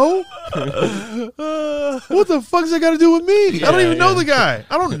 so? What the fuck's that got to do with me? I don't even know the guy.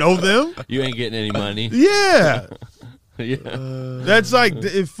 I don't know them. You ain't getting any money. Yeah. Yeah. That's like,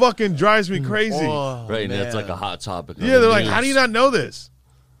 it fucking drives me crazy. Oh, Right, and that's man. like a hot topic. on Yeah, the they're like, news. how do you not know this?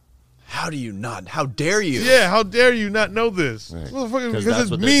 How do you not? How dare you? Yeah, how dare you not know this? Right. Motherfucker, 'Cause because that's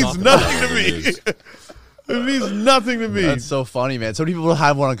it what they're means talking about nothing on to the me. news. It means nothing to me. That's so funny, man. So many people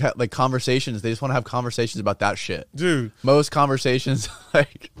have like conversations. They just want to have conversations about that shit. Dude. Most conversations,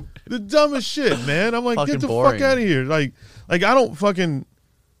 like The dumbest shit, man. I'm like, Fucking get the boring. fuck out of here. Like I don't fucking.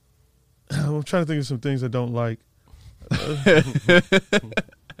 I'm trying to think of some things I don't like.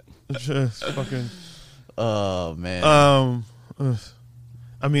 Just fucking. Oh man.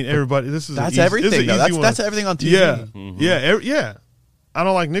 I mean, everybody. This is That's this is everything. an Though. easy one. That's everything on TV. Yeah, yeah. I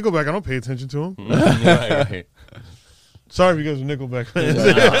don't like Nickelback. I don't pay attention to them. Right. Sorry if you guys are Nickelback fans.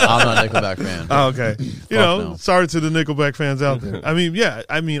 I'm not a Nickelback fan. Oh, okay. You know, no. sorry to the Nickelback fans out there. I mean, yeah.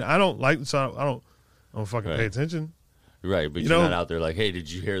 I mean, I don't like. So I don't fucking pay Right. attention. Right, but You you're know- not out there like, hey, did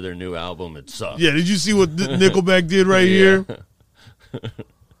you hear their new album? It sucks. Yeah. Did you see what Nickelback did right here?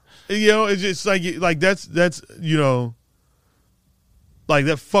 You know, it's just like that's you know, like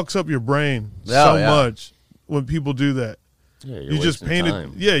that fucks up your brain so much when people do that. Yeah, you're You just wasting paying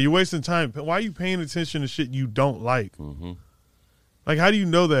time. Yeah, you're wasting time. Why are you paying attention to shit you don't like? Mm-hmm. Like, how do you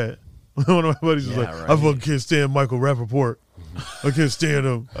know that? One of my buddies was Yeah, like, right. I fucking can't stand Michael Rappaport. I can't stand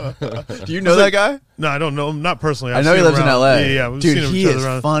him. Do you know that guy? No, I don't know him. Not personally. I I've know he seen him lives in around. L.A. Yeah, we've Dude, seen him he each other is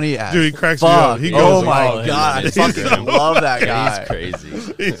around. funny as Dude, he cracks me fuck. up. He Oh goes my like, god, I He's fucking love that guy. He's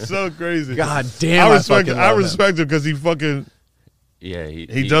crazy. he's so crazy. God damn, I respect fucking I love him. respect him because he fucking Yeah,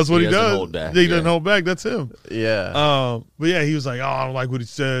 he does what he doesn't does. hold back. He yeah. doesn't hold back. That's him. Yeah. But yeah, he was like, oh, I don't like what he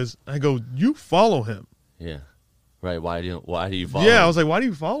says. I go, you follow him. Yeah, right. Why do you follow? Yeah, I him? was like, why do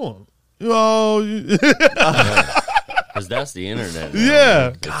you follow him? Oh, Because that's the internet. Yeah.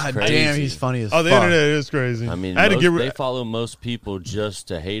 It's God crazy. damn, he's funny as oh, the fuck. internet is crazy. I mean, I had to get they follow most people just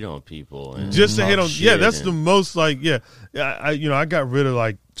to hate on people. And just to hate on. talk Yeah, shit that's and- the most like. Yeah, I got rid of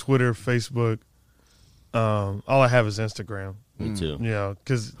like Twitter, Facebook. All I have is Instagram. Me too. You know,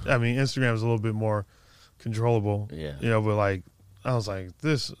 because I mean, Instagram is a little bit more controllable. Yeah. You know, but like, I was like,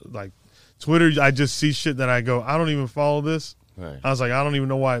 this like Twitter. I just see shit that I go, I don't even follow this. Right. I was like, I don't even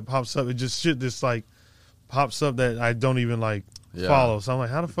know why it pops up. It just shit this like pops up that I don't even like Yeah. follow. So I'm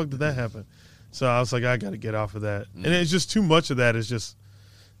like, how the fuck did that happen? So I was like, I got to get off of that. And it's just too much of that is just,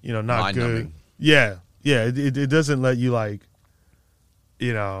 you know, not good. Mind-numbing. Yeah. Yeah. It doesn't let you like,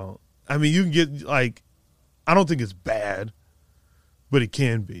 you know, I mean, you can get like, I don't think it's bad, but it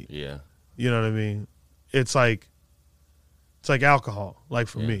can be. Yeah. You know what I mean? It's like alcohol, like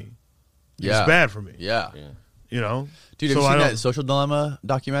for Yeah. me. Yeah. It's bad for me. Yeah. Yeah. You know? Dude, have So you I seen don't- that Social Dilemma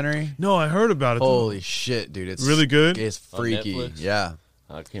documentary? No, I heard about it. Holy shit, dude. It's Really good? It's On freaky. Netflix? Yeah.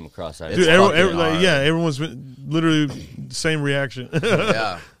 I came across that. It's Dude, fucking like, hard. yeah, everyone's been literally the same reaction.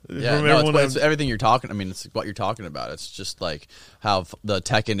 Yeah. Yeah, From no, everyone it's everything you're talking. I mean, it's what you're talking about. It's just like how the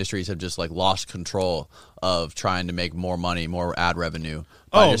tech industries have just like lost control of trying to make more money, more ad revenue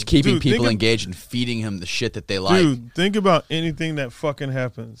by Oh, just keeping dude, think people of- engaged and feeding him the shit that they like. Dude, think about anything that fucking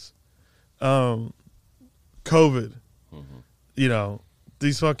happens. COVID, you know,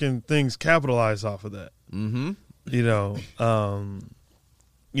 these fucking things capitalize off of that. Mm-hmm.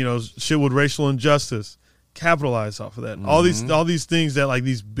 You know, shit with racial injustice capitalize off of that. All these things that like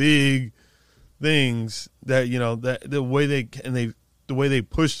these big things that you know that the way they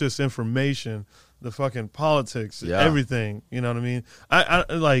push this information, the fucking politics, Yeah. everything. You know what I mean? I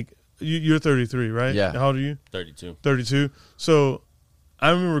like you're 33, right? Yeah. How old are you? 32. 32. So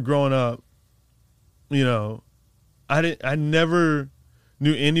I remember growing up, you know, I never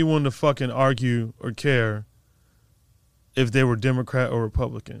knew anyone to fucking argue or care if they were Democrat or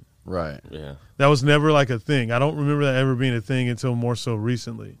Republican. Right. Yeah. That was never like a thing. I don't remember that ever being a thing until more so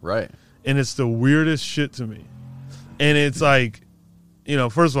recently. Right. And it's the weirdest shit to me. And it's like, you know,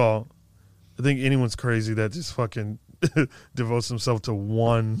 first of all, I think anyone's crazy that just fucking devotes himself to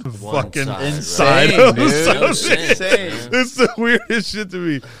one fucking side, side Insane, of dude. something. Insane. It's the weirdest shit to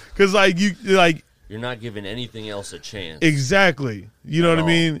me. Because, like, You're not giving anything else a chance. exactly. You know what I all.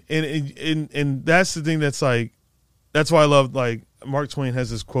 mean? And that's the thing that's like, that's why I love, like, Mark Twain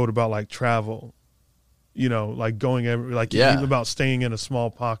has this quote about, like, travel. You know, like going Yeah. about staying in a small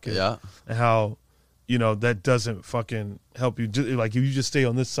pocket. Yeah. And how, you know, that doesn't fucking help you. Like, if you just stay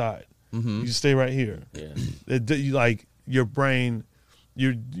on this side, you just stay right here. Yeah. You, like, your brain,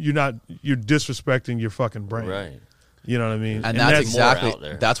 you're disrespecting your fucking brain. Right. You know what I mean? And that's more out exactly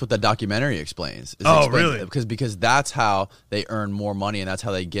there. that's what the documentary explains. It Oh, explains- really? Because that's how they earn more money, and that's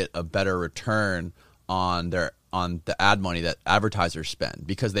how they get a better return on the ad money that advertisers spend,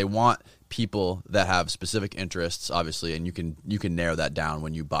 because they want people that have specific interests, obviously, and you can narrow that down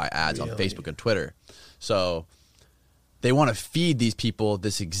when you buy ads on Facebook and Twitter. So they want to feed these people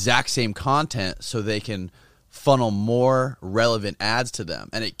this exact same content so they can funnel more relevant ads to them,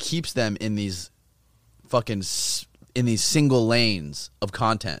 and it keeps them in these in these single lanes of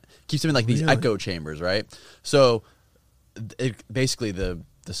content. Keeps them in like these echo chambers, right? So basically the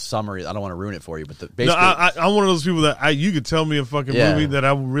the summary. I don't want to ruin it for you, but No, basically, I'm one of those people that you could tell me a fucking movie that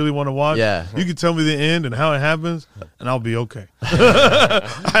I really want to watch. Yeah. You could tell me the end and how it happens, and I'll be okay.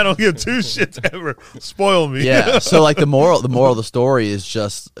 I don't give two shits ever. Spoil me. yeah. So like the moral of the story is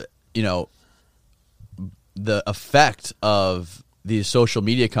just, you know, the effect of these social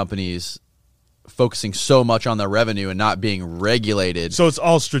media companies focusing so much on their revenue and not being regulated. So it's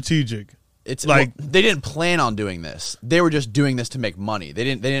all strategic. It's like- well, they didn't plan on doing this. They were just doing this to make money. They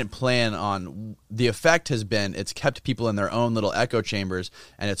didn't plan on. The effect has been it's kept people in their own little echo chambers,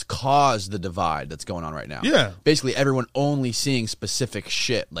 and it's caused the divide that's going on right now. Yeah. Basically, everyone only seeing specific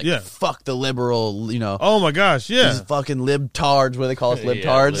shit. Like, Yeah. fuck the liberal, you know. Oh my gosh, yeah. These fucking libtards, what do they call us, Yeah,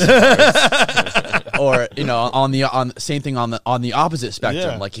 libtards? Or, you know, on same thing on the opposite spectrum.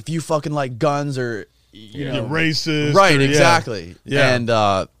 Yeah. Like, if you fucking like guns or you know, You're racist. right, or- exactly. Yeah.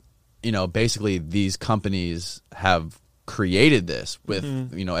 And you know, basically these companies have created this with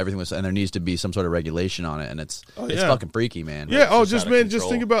you know, everything was, and there needs to be some sort of regulation on it, and it's yeah. fucking freaky, man. Yeah. Oh, just just out of man, just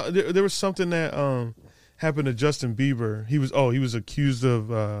control. think about there was something that happened to Justin Bieber. He was accused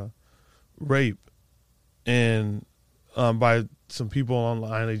of rape, and by some people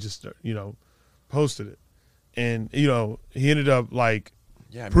online. They just posted it, and he ended up like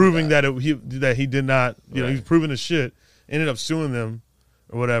proving that he did not. He's proving the shit. Ended up suing them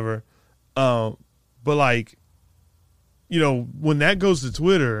or whatever. But like, when that goes to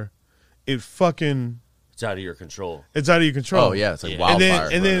Twitter, it's out of your control. It's out of your control. Oh yeah, it's like Yeah. wildfire.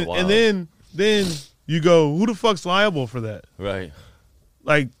 And then you go, who the fuck's liable for that? Right.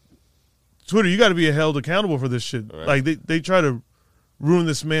 Like, Twitter, you got to be held accountable for this shit. Right. Like they try to ruin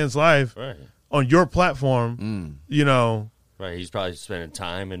this man's life Right. on your platform. Right. He's probably spending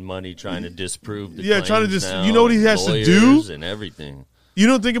time and money trying to disprove the Yeah, trying to claims just- now, you know what he has to lawyers do? and everything. You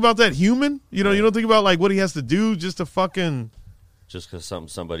don't think about that human. You don't think about like what he has to do just to fucking Just because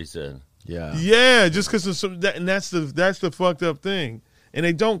somebody said. yeah. just because and that's the fucked up thing, and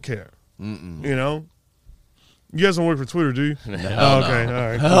they don't care. You guys don't work for Twitter, do you? No. Oh, okay, all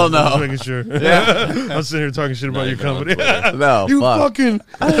right. Hell no. Just making sure. I'm sitting here talking shit about your even on company. Twitter. No, You fuck. fucking.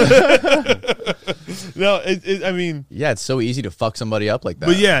 No, I mean, Yeah, it's so easy to fuck somebody up like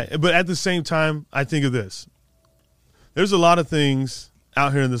that. but at the same time, I think of this. There's a lot of things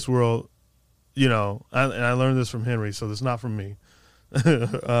out here in this world, and I learned this from Henry, so it's not from me.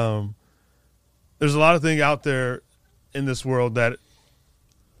 There's a lot of things out there in this world that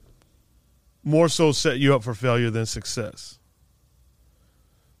more so set you up for failure than success.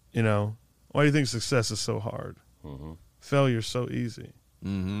 Why do you think success is so hard? Failure's so easy.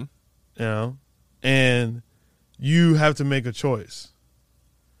 Mm-hmm. And you have to make a choice.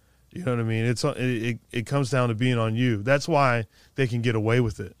 You know what I mean? It comes down to being on you. That's why they can get away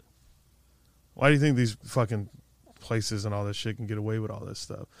with it. Why do you think these fucking places and all this shit can get away with all this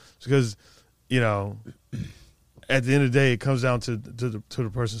stuff? It's because, at the end of the day, it comes down to the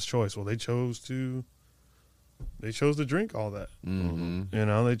person's choice. Well, they chose to drink all that.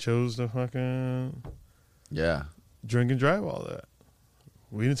 Mm-hmm. They chose to fucking Yeah. drink and drive all that.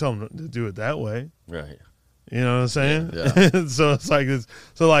 We didn't tell them to do it that way. Right. You know what I'm saying? Yeah. So it's like this.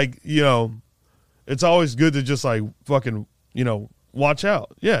 So like, it's always good to just like fucking, watch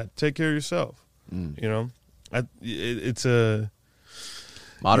out. Yeah, take care of yourself. It's a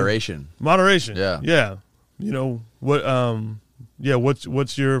Moderation. moderation. Yeah. Yeah.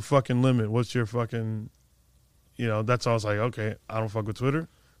 What's your fucking limit? What's your fucking, that's all. I was like, okay, I don't fuck with Twitter.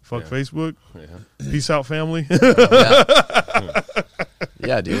 Fuck Facebook. Yeah. Peace out, family.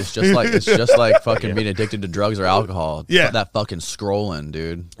 Yeah, dude. It's just like fucking being addicted to drugs or alcohol. Yeah. That fucking scrolling,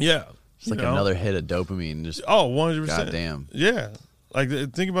 dude. Yeah. It's like another hit of dopamine. Just 100%. goddamn. Yeah. Like,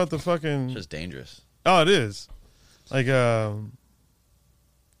 think about the fucking. It's just dangerous. Oh, it is. Like, like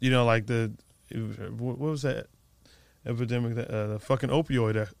what was that epidemic? The fucking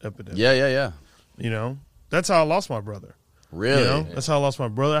opioid epidemic. Yeah. That's how I lost my brother. Really? That's how I lost my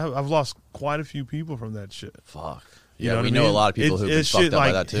brother. I've lost quite a few people from that shit. Fuck. You Yeah, know we what I know mean? a lot of people who've been fucked shit up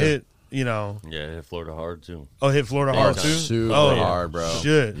by like that too. hit, Yeah, it hit Florida hard too. hit Florida Yeah, hard it's too. super Oh, yeah. hard, bro.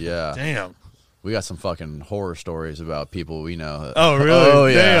 Shit. Yeah. Damn. We got some fucking horror stories about people we know. Oh, really? Oh,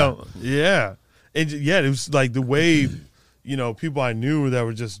 yeah. Damn. Yeah. And yeah, it was like the wave, people I knew that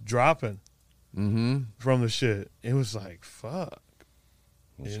were just dropping from the shit. It was like, fuck.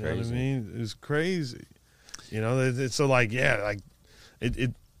 It's You know what I crazy. mean? It was crazy. It's so like, yeah, like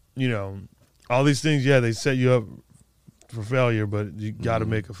it all these things, yeah, they set you up for failure, but you got to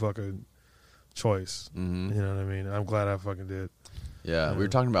make a fucking choice. You know what I mean? I'm glad I fucking did. Yeah, we were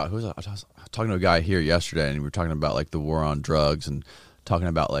talking about I was talking to a guy here yesterday, and we were talking about like the war on drugs and talking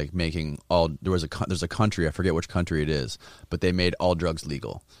about like making there's a country, I forget which country it is, but they made all drugs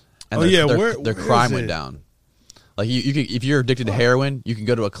legal. And their crime went down. Like you can, if you're addicted to heroin, you can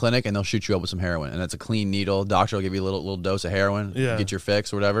go to a clinic and they'll shoot you up with some heroin, and that's a clean needle. Doctor will give you a little dose of heroin, get your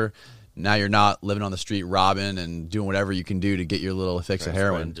fix or whatever. Now you're not living on the street robbing and doing whatever you can do to get your little fix of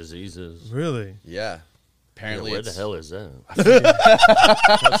heroin. Diseases. Really? Yeah. Apparently, where the hell is that?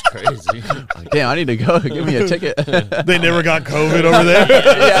 That's crazy. Like, damn, I need to go. Give me a ticket. They never got COVID over there.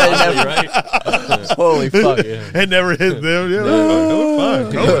 Right? Holy fuck! It never hit them. Yeah, no,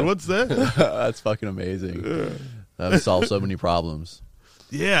 fine. COVID, what's that? That's fucking amazing. That would solve so many problems.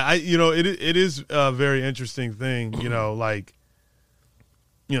 Yeah, it is a very interesting thing. Like,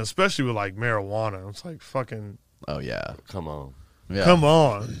 especially with like marijuana. It's like fucking. Oh yeah. Come on. Yeah. Come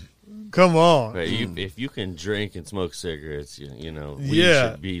on. Right, if you can drink and smoke cigarettes, weed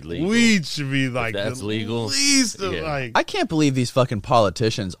should be legal. Weed should be like that's legal. Least like, I can't believe these fucking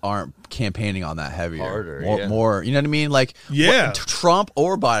politicians aren't campaigning on that heavier, harder, more. You know what I mean? Like, Trump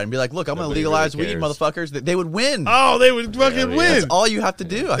or Biden be like, look, I'm going to legalize weed, motherfuckers. They would win. Oh, they would fucking win. That's all you have to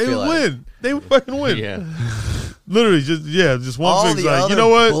do. They would win. They would fucking win. Yeah. Literally, just one all thing. The like, you know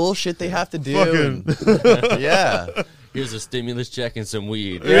what? Bullshit they have to do. Fucking yeah. Here's a stimulus check and some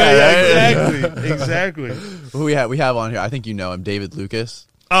weed. Exactly. Who we have on here? I think you know him, David Lucas.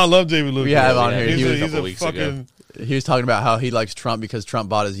 I love David Lucas. We have on here. He's a fucking. He was talking about how he likes Trump because Trump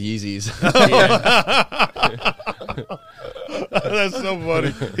bought his Yeezys. That's so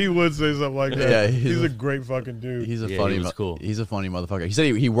funny. He would say something like that. Yeah, he's a great fucking dude. He's a cool. He's a funny motherfucker. He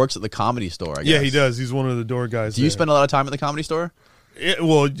said he works at the Comedy Store. I guess. Yeah, he does. He's one of the door guys. Do you spend a lot of time at the Comedy Store?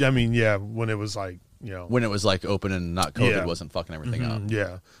 Well, I mean, yeah, when it was like, when it was like open and not COVID wasn't fucking everything up.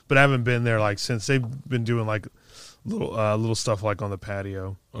 Yeah, but I haven't been there like since. They've been doing like little stuff like on the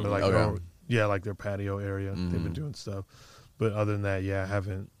patio, or like like their patio area. They've been doing stuff, but other than that, I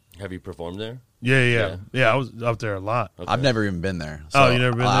haven't. Have you performed there? Yeah. I was up there a lot. Okay. I've never even been there. So you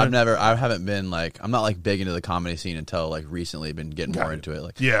never been there? I haven't been like, I'm not like big into the comedy scene until like recently. Been getting more into it.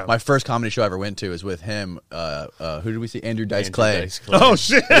 Like, my first comedy show I ever went to was with him. Who did we see? Andrew Dice Clay. Oh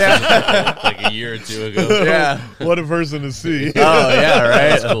shit! Like a year or two ago. Yeah. What a person to see. Oh yeah, right.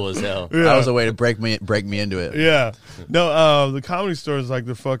 That's cool as hell. Yeah. That was a way to break me into it. Yeah. No, the Comedy Store is like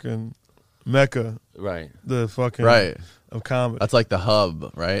the fucking mecca. Right. The fucking of comedy. That's like the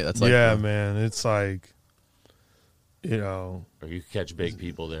hub, right? That's like man. It's like, or you catch big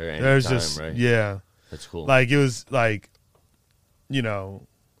people there anytime, there's just right? Yeah. That's cool. Like it was like, because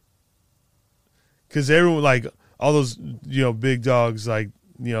everyone like all those big dogs like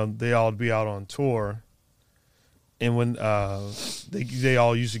they all be out on tour, and when they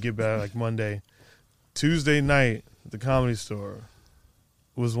all used to get back like Monday, Tuesday night at the Comedy Store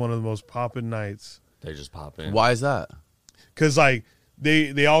was one of the most poppin' nights. They just pop in. Why is that? Because like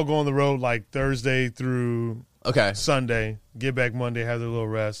they all go on the road like Thursday through Sunday, get back Monday, have their little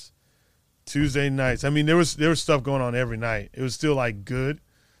rest. Tuesday nights, I mean, there was stuff going on every night. It was still like good,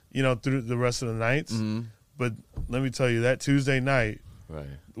 through the rest of the nights. Mm-hmm. But let me tell you, that Tuesday night, right,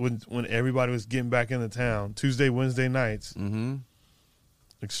 when everybody was getting back into town, Tuesday, Wednesday nights,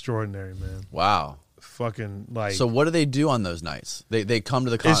 extraordinary, man. Wow. Fucking like. So what do they do on those nights? They come to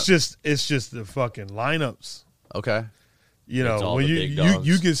the con. It's just the fucking lineups. Okay. When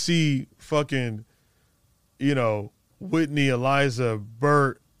you can see fucking, Whitney, Eliza,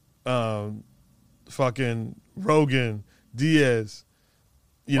 Bert, fucking Rogan, Diaz,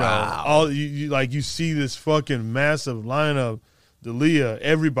 all you like you see this fucking massive lineup, D'Elia,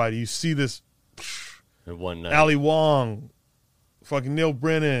 everybody. You see this one night. Ali Wong, fucking Neil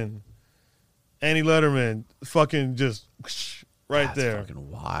Brennan, Annie Letterman, fucking just right there. That's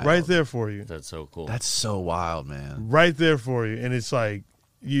fucking wild. Right there for you. That's so cool. That's so wild, man. Right there for you. And it's like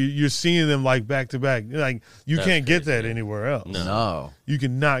you're seeing them like back to back. Like that's can't get that anywhere else. No. You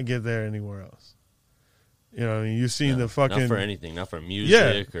cannot get there anywhere else. I mean, you're seeing the fucking not for anything, not for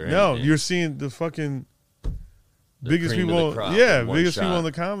music or anything. No, you're seeing the fucking biggest people biggest people in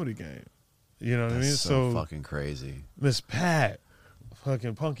the comedy game. You know what I mean? So fucking crazy. Miss Pat,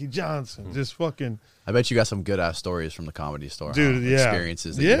 fucking Punky Johnson, just fucking. I bet you got some good ass stories from the Comedy Store, dude.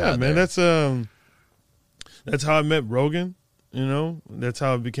 Experiences. That you had man. There. That's how I met Rogan. That's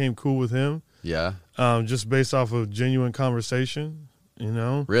how I became cool with him. Yeah. Just based off of genuine conversation.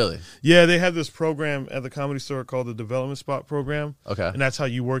 Really? Yeah, they have this program at the Comedy Store called the Development Spot Program. Okay. And that's how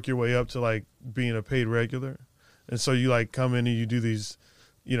you work your way up to like being a paid regular. And so you like come in and you do these,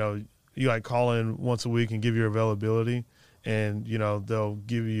 you like call in once a week and give your availability, and they'll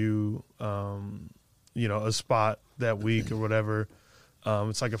give you a spot that week or whatever.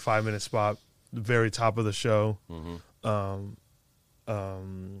 It's like a 5-minute spot, the very top of the show. Mm-hmm.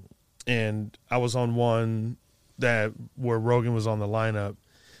 and I was on one where Rogan was on the lineup,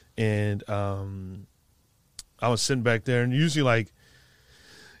 and I was sitting back there, and usually, like,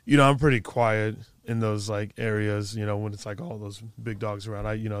 you know, I'm pretty quiet in those, like, areas, you know, when it's like all those big dogs around.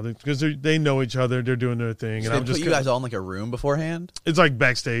 Because they know each other, they're doing their thing, So and I'm they just put you guys all in like a room beforehand. It's like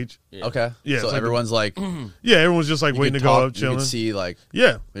backstage. Yeah. Okay. Yeah, So it's like everyone's like, Yeah, everyone's just like you waiting could to go talk- up, chilling. You can see like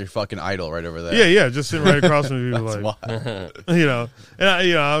Yeah, your fucking idol right over there. yeah, just sitting right across from me, That's like, wild. you know, and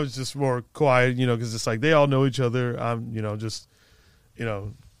I was just more quiet, you know, because it's like they all know each other. I'm, you know, just, you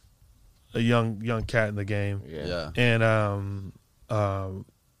know, a young cat in the game, Yeah. and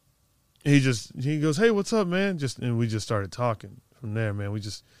he goes, "Hey, what's up, man?" And we just started talking from there, man. We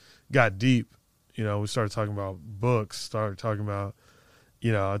just got deep, you know. We started talking about books, started talking about,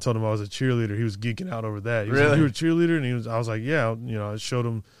 you know, I told him I was a cheerleader. He was geeking out over that. He was like, Really? "You were a cheerleader?" And I was like, "Yeah." You know, I showed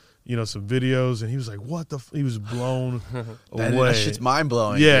him, you know, some videos, and he was like, "What the?" He was blown away. That shit's mind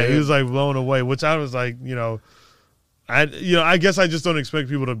blowing. Yeah, he was like blown away, which I was like, you know, I guess I just don't expect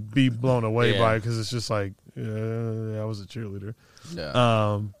people to be blown away by it, because it's just like, yeah, I was a cheerleader.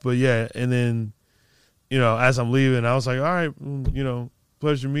 Yeah. But yeah, and then, you know, as I'm leaving, I was like, all right, you know,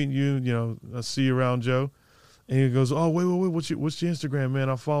 pleasure meeting you. You know, I'll see you around, Joe. And he goes, oh, wait, what's your Instagram, man?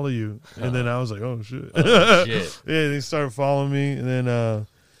 I'll follow you. And then I was like, oh shit. Oh, shit. Yeah, they started following me, and then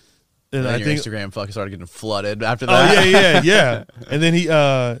and I then your think Instagram fucking started getting flooded after Oh that. yeah. And then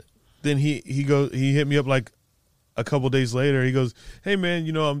he hit me up like a couple days later. He goes, "Hey man,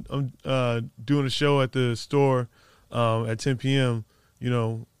 you know, I'm doing a show at the store at 10 p.m. You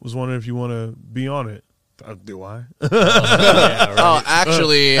know, was wondering if you want to be on it." Do I? Yeah, right. Oh,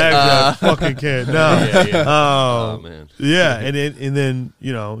 actually, I fucking can't. No. Yeah. Oh man. Yeah, and then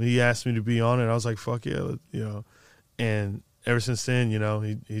you know, he asked me to be on it. I was like, "Fuck yeah," you know. And ever since then, you know,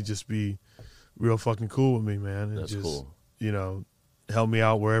 he just be real fucking cool with me, man. And That's just, cool. You know, help me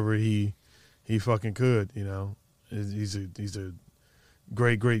out wherever he fucking could. You know, he's a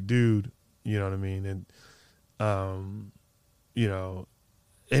great dude. You know what I mean? And you know,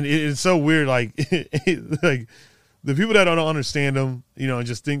 and it's so weird, like like the people that don't understand him, you know, and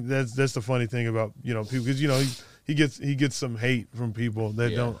just think that's the funny thing about, you know, people, because, you know, he gets some hate from people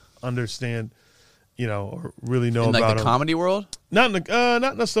that don't understand, you know, or really know in like about the him. comedy world. Not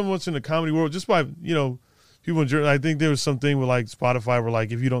so much in the comedy world, just by, you know, people. I think there was something with like Spotify where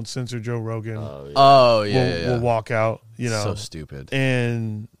like if you don't censor Joe Rogan, Oh yeah, we'll walk out. You know, so stupid.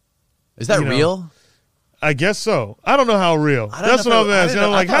 And Is that you know, real? I guess so. I don't know how real. I don't That's know what if I'm I asking. didn't-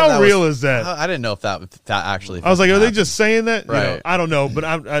 I'm I like, thought how that real was- is that? I didn't know if that actually. I was like, are they happened. just saying that? You know, Right. I don't know, but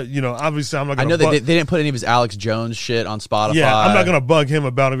I you know, obviously I'm not I going know to they didn't put any of his Alex Jones shit on Spotify. Yeah, I'm not going to bug him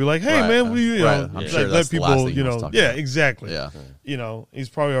about it. Be like, hey, Right, man, you know, right. I'm like, sure let that's the last people, thing you he wants know, to talk yeah, about. exactly. Yeah. You know, he's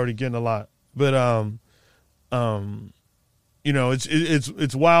probably already getting a lot. But you know,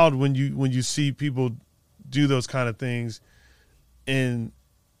 it's wild when you see people do those kind of things, and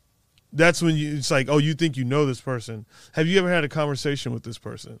that's when it's like, oh, you think you know this person. Have you ever had a conversation with this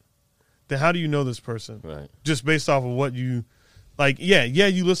person? Then how do you know this person? Right. Just based off of what you, like, yeah,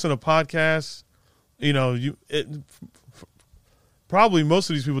 you listen to podcasts, you know, probably most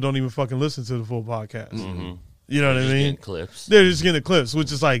of these people don't even fucking listen to the full podcast. Mm-hmm. You know what I Just mean? getting clips. They're just getting the clips,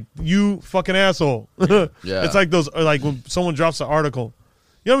 which is like, you fucking asshole. Yeah. It's like those, or like when someone drops an article.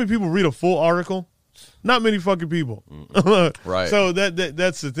 You know how many people read a full article? Not many fucking people. Right. So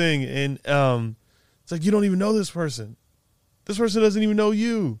that's the thing. And it's like, you don't even know this person. This person doesn't even know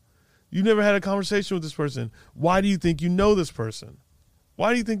you. You never had a conversation with this person. Why do you think you know this person?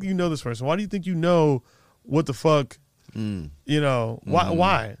 Why do you think you know this person? Why do you think you know what the fuck, you know,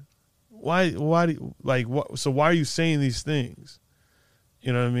 why? Why do you, like, what? So why are you saying these things?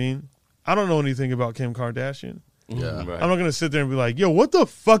 You know what I mean? I don't know anything about Kim Kardashian. Yeah. Right. I'm not going to sit there and be like, yo, what the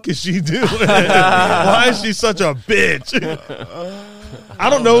fuck is she doing? Why is she such a bitch? I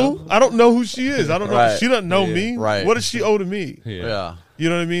don't know. I don't know who she is. I don't know. Right. She doesn't know Yeah. me. Right. What does she owe to me? Yeah. You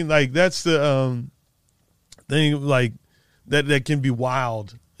know what I mean? Like, that's the thing, like, that can be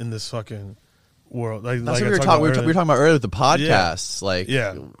wild in this fucking world. Like, That's like what we were talking about earlier with the podcasts. Like,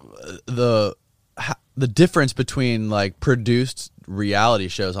 Yeah. the difference between like produced reality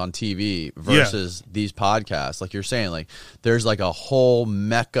shows on TV versus these podcasts. Like you're saying, like there's like a whole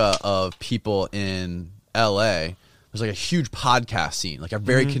mecca of people in LA. There's like a huge podcast scene. Like a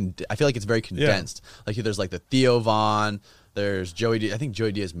very, I feel like it's very condensed. Like there's like the Theo Von. There's Joey Diaz. I think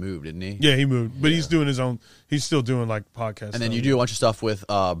Joey Diaz moved, didn't he? Yeah, he moved. But he's doing his own, he's still doing like podcasts. And then you do a bunch of stuff with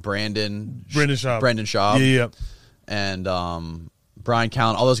Brendan Schaub. Brendan Schaub. Yeah. And Brian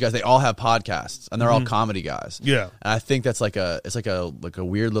Callen, all those guys, they all have podcasts, and they're all comedy guys. Yeah. And I think that's like a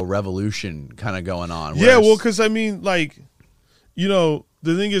weird little revolution kind of going on. Yeah, well, because I mean, like, you know,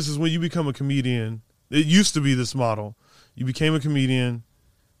 the thing is when you become a comedian, it used to be this model. You became a comedian,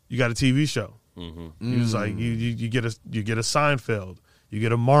 you got a TV show. Mm-hmm. It was like you get a Seinfeld, you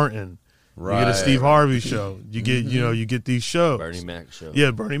get a Martin, right. You get a Steve Harvey show. You get you get these shows. Bernie Mac show.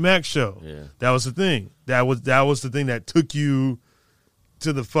 Yeah, Bernie Mac show. Yeah. That was the thing. That was the thing that took you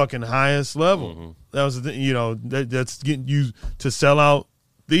to the fucking highest level. Mm-hmm. That was the thing, you know, that's getting you to sell out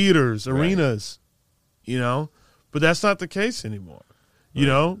theaters, arenas, you know. But that's not the case anymore. You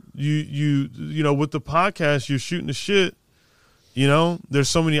know, you know, with the podcast, you're shooting the shit. You know, there's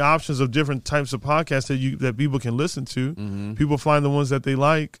so many options of different types of podcasts that people can listen to. Mm-hmm. People find the ones that they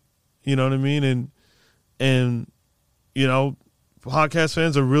like. You know what I mean? And you know, podcast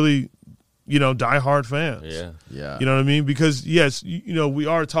fans are really, you know, diehard fans. Yeah. You know what I mean? Because yes, you know, we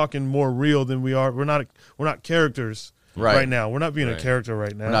are talking more real than we are. We're not characters right now. We're not being a character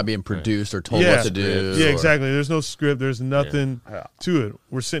right now. We're not being produced or told what to do. Yeah, exactly. There's no script. There's nothing to it.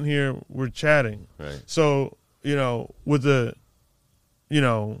 We're sitting here. We're chatting. Right. So, you know, with the, you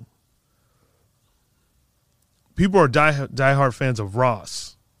know, people are diehard fans of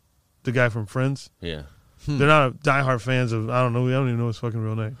Ross, the guy from Friends. Yeah. They're not diehard fans of, I don't know, we don't even know his fucking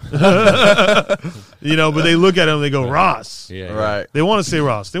real name. You know, but they look at him and they go, Ross. Yeah. Right. They want to say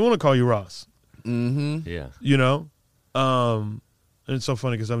Ross. They want to call you Ross. Mm-hmm. Yeah. You know? And it's so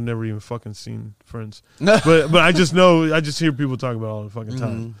funny because I've never even fucking seen Friends. but I just know, I just hear people talk about it all the fucking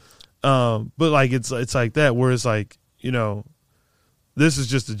time. But like, it's like that, where it's like, you know, this is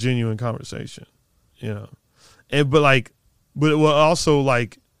just a genuine conversation, you know? But also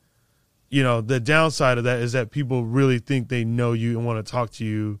like, you know, the downside of that is that people really think they know you and want to talk to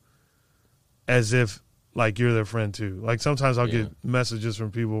you as if like you're their friend too. Like sometimes I'll get messages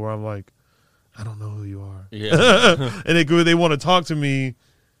from people where I'm like, I don't know who you are. Yeah. And they want to talk to me,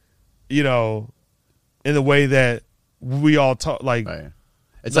 you know, in the way that we all talk. Like, right.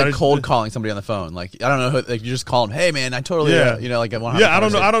 It's like cold calling somebody on the phone. Like, I don't know, like you just call them, hey man, I totally, you know, like I want to have a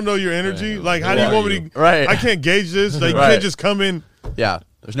conversation. I don't know your energy. Right. Like, how do you want me to? Right. I can't gauge this. Like, you can't just come in. Yeah.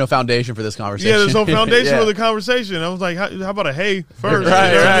 There's no foundation for this conversation. Yeah, there's no foundation for the conversation. I was like, how about a hey first?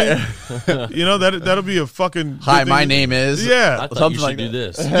 Right. You know, that'll be a fucking. Hi, my name is. I thought you should do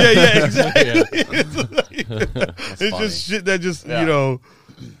this. Yeah, exactly. It's funny. just shit that just you know,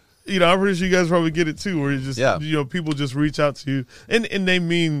 I'm pretty sure you guys probably get it too, where it's just you know, people just reach out to you and they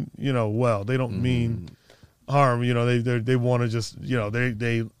mean, you know, well, they don't mean harm. You know, they want to just, you know,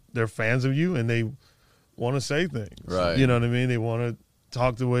 they're fans of you and they want to say things. Right. You know what I mean? They want to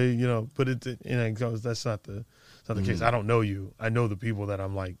talk the way, you know, but that's not the case. I don't know you. I know the people that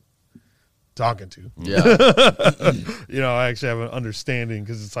I'm like talking to. Yeah. You know, I actually have an understanding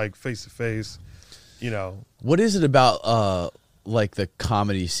because it's like face to face, you know. What is it about like the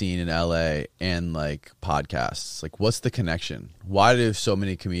comedy scene in LA and like podcasts? Like, what's the connection? Why do so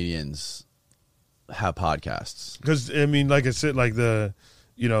many comedians have podcasts? Because I mean, like I said, like the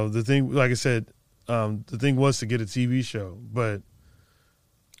thing, like I said, the thing was to get a TV show, but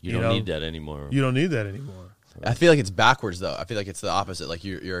you don't need that anymore. You don't need that anymore. I feel like it's backwards though. I feel like it's the opposite. Like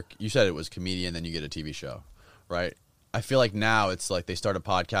you said it was comedian, then you get a TV show, right? I feel like now it's like they start a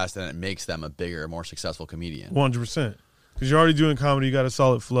podcast and it makes them a bigger, more successful comedian. 100%. Because you're already doing comedy, you got a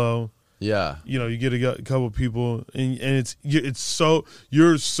solid flow. Yeah. You know, you get a couple of people, and it's so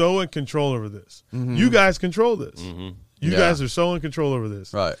you're so in control over this. Mm-hmm. You guys control this. Mm-hmm. You guys are so in control over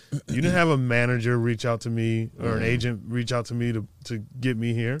this. Right. You didn't have a manager reach out to me or an agent reach out to me to get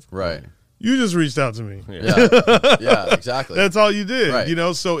me here. Right. You just reached out to me. Yeah, exactly. That's all you did. Right. You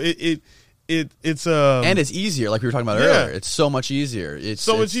know, so it's and it's easier, like we were talking about earlier. It's so much easier. It's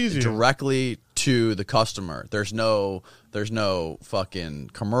much easier. Directly to the customer. There's no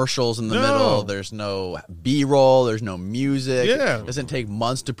fucking commercials in the middle. There's no B-roll. There's no music. Yeah. It doesn't take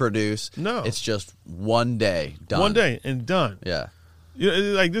months to produce. No. It's just one day done. One day and done. Yeah. You know,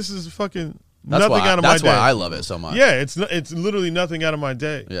 like this is fucking That's nothing out of my day. That's why I love it so much. Yeah, it's literally nothing out of my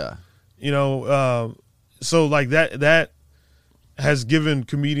day. Yeah. You know, so like that has given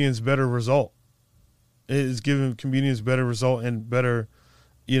comedians better result. It has given comedians better result and better,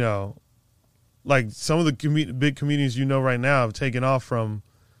 you know, like some of the big comedians you know right now have taken off from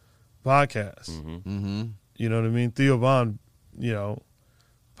podcasts. Mm-hmm. Mm-hmm. You know what I mean? Theo Von, you know,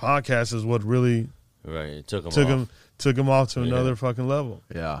 podcast is what really took him off to another fucking level.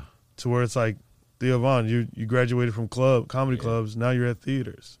 Yeah. To where it's like, Theo Von, you graduated from comedy clubs. Now you're at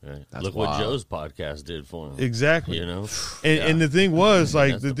theaters. Right. Look what Joe's podcast did for him. Exactly. You know, and the thing was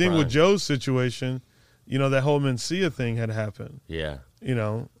like the thing prime. with Joe's situation, you know, that whole Mencia thing had happened. Yeah. You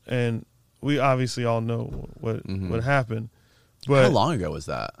know, and we obviously all know what happened. But how long ago was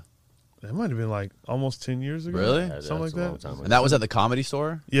that? That might have been like almost 10 years ago. Really? Yeah, Something like that's a long that. time ago. And that was at the Comedy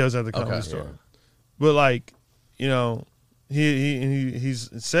Store? Yeah, it was at the Comedy Okay. Store. Yeah. But like, you know, he's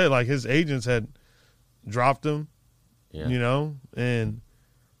said like his agents had dropped him, Yeah. you know, and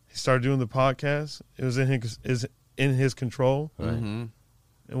he started doing the podcast. It was in his control. Right. Mm-hmm.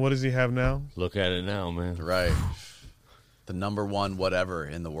 And what does he have now? Look at it now, man. Right. The number one whatever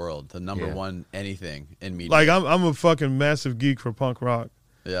in the world. The number Yeah. one anything in media. Like I'm a fucking massive geek for punk rock.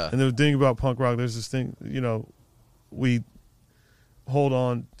 yeah. And the thing about punk rock, there's this thing, you know, we hold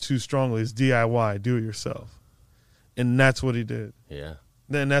on too strongly is DIY, do it yourself. And that's what he did. Yeah.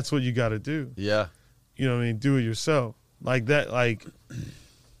 Then that's what you got to do. Yeah. You know what I mean? Do it yourself. Like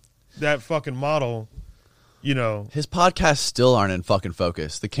that fucking model, you know. His podcasts still aren't in fucking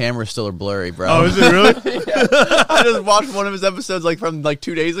focus. The cameras still are blurry, bro. Oh, is it really? I just watched one of his episodes like from like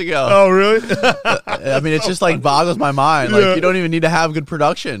 2 days ago. Oh, really? I mean, it's just like boggles my mind. Like Yeah. you don't even need to have good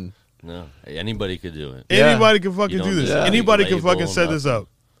production. No, anybody could do it. Yeah. Anybody can fucking You don't do this. need a Anybody can label, fucking set this up.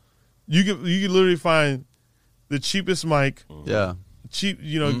 You could literally find the cheapest mic, Yeah. cheap.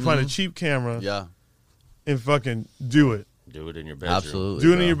 You know, you can find a cheap camera, Yeah. and fucking do it. Do it in your bedroom. Absolutely.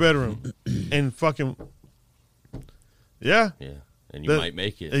 Do it bro. in your bedroom, and fucking yeah. Yeah, and you That- might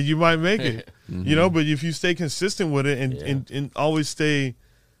make it. And you might make it, you know. But if you stay consistent with it and always stay,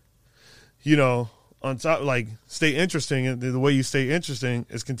 you know, on top, like stay interesting. And the way you stay interesting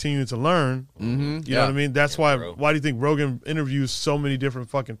is continuing to learn. Mm-hmm. You know what I mean? That's why. bro. Why do you think Rogan interviews so many different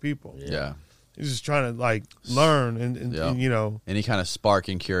fucking people? Yeah. He's just trying to like learn and, Yeah. and you know. Any kind of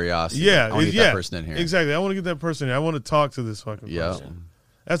sparking curiosity. Yeah, I want to get that person in here. Exactly. I want to get that person in. I want to talk to this fucking Yeah. person.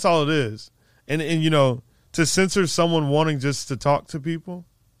 That's all it is. And you know, to censor someone wanting just to talk to people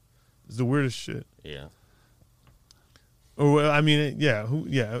is the weirdest shit. Yeah. Or I mean, yeah,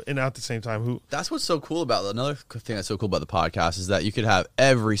 and at the same time, who? That's what's so cool about another thing that's so cool about the podcast is that you could have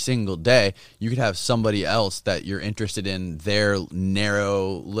every single day you could have somebody else that you're interested in their narrow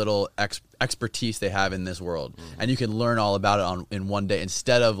little expertise they have in this world, and you can learn all about it in one day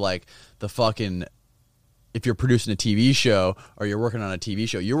instead of like the fucking. If you're producing a TV show or you're working on a TV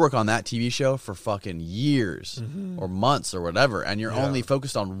show, you work on that TV show for fucking years or months or whatever, and you're only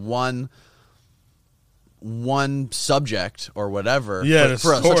focused on one subject or whatever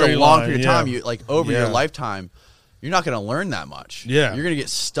for such a long period of time. You like over your lifetime, you're not going to learn that much. Yeah. You're going to get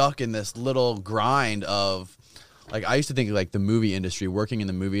stuck in this little grind of like I used to think like the movie industry, working in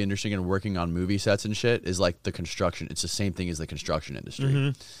the movie industry and working on movie sets and shit is like the construction. It's the same thing as the construction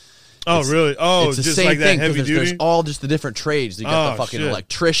industry. Oh, really? Oh, It's the just same like that thing 'cause heavy there's duty. all just the different trades. You got the fucking shit.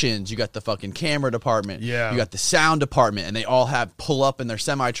 electricians, you got the fucking camera department, Yeah. you got the sound department, and they all have pull up in their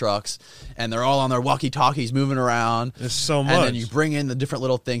semi trucks, and they're all on their walkie talkies moving around. There's so And then much. you bring in the different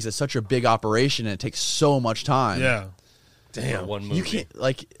little things. It's such a big operation, and it takes so much time. Yeah. For one movie. You can't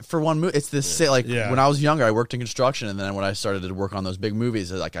like for one movie. It's this like Yeah. when I was younger, I worked in construction, and then when I started to work on those big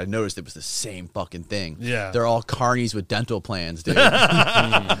movies, like I noticed it was the same fucking thing. Yeah. they're all carnies with dental plans, dude.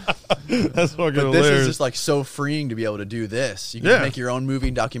 That's fucking But hilarious. this is just like so freeing to be able to do this. You can Yeah. make your own movie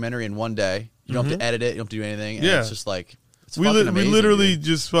and documentary in one day. You don't have to edit it. You don't have to do anything. And Yeah. it's just like it's we fucking amazing, literally dude.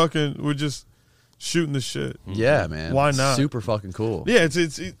 just fucking we're just shooting the shit. Yeah, man. Why not? Super fucking cool. Yeah,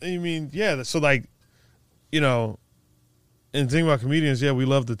 I mean, yeah. So like, you know, and the thing about comedians, yeah, we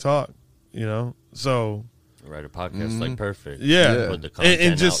love to talk. You know, so Write a podcast like perfect. yeah, Put the content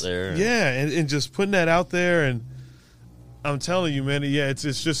and just out there. yeah, and just putting that out there, and I'm telling you, man, yeah, it's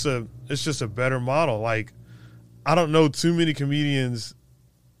just a better model. Like, I don't know too many comedians.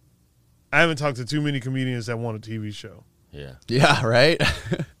 I haven't talked to too many comedians that want a TV show. Yeah. Yeah, right.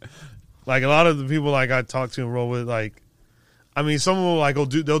 Like a lot of the people like I talk to and roll with, like, I mean, some of them like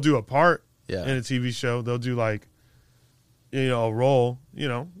they'll do a part Yeah. in a TV show. They'll do like, you know, a role, you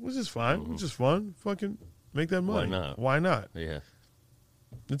know, which is fine, which is fun. Fucking make that money. Why not? Why not? Yeah.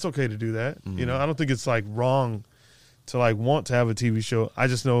 It's okay to do that. You know, I don't think it's like wrong to like want to have a TV show. I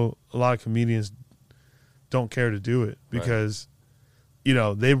just know a lot of comedians don't care to do it because, you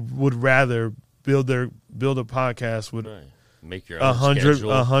know, they would rather build a podcast with Right. Make your own schedule.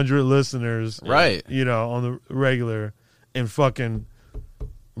 100 listeners, Right. you know, on the regular, and fucking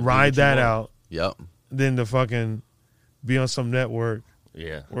ride what you that want. out, Yep. then to fucking be on some network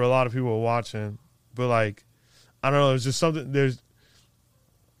Yeah. where a lot of people are watching. But like, I don't know, it's just something. There's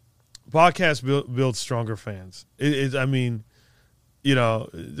podcasts build stronger fans. I mean, you know,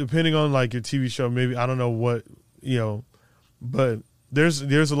 depending on like your TV show, maybe I don't know what, you know, but there's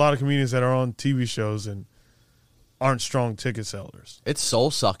a lot of comedians that are on TV shows and aren't strong ticket sellers. It's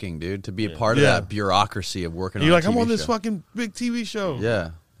soul sucking, dude, to be a part of Yeah. that bureaucracy of working And you're on like, a TV I'm on this show. fucking big TV show. Yeah.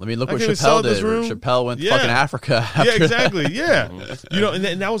 I mean, look what can't even sell Chappelle this did. room. Chappelle went to Yeah. fucking Africa. Yeah, exactly. Yeah, you know,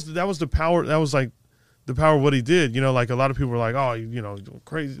 and that was the power. That was like the power of what he did. You know, like a lot of people were like, "Oh, you know,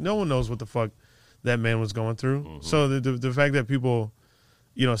 crazy." No one knows what the fuck that man was going through. So the fact that people,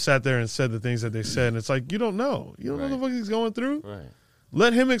 you know, sat there and said the things that they said, and it's like you don't know. You don't know what the fuck he's going through. Right.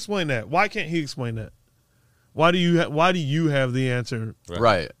 Let him explain that. Why can't he explain that? Why do you have the answer?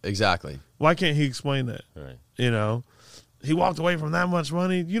 Right, exactly. Why can't he explain that? Right. You know, he walked away from that much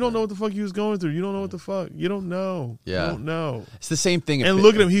money. You don't know what the fuck he was going through. You don't know what the fuck. You don't know. Yeah. You don't know. It's the same thing. And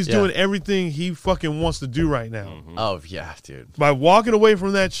look at him. He's Yeah. doing everything he fucking wants to do right now. Oh, yeah, dude. By walking away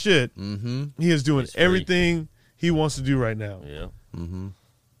from that shit, Mm-hmm. he is doing He's free. everything he wants to do right now. Yeah.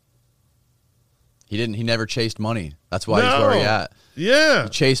 He never chased money. That's why he's where he's at. Yeah. You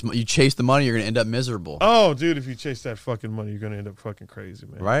chase the money, you're going to end up miserable. Oh, dude, if you chase that fucking money, you're going to end up fucking crazy,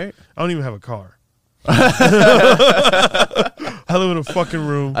 man. Right? I don't even have a car. I live in a fucking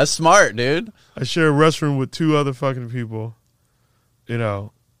room. That's smart, dude. I share a restroom with 2 other fucking people. You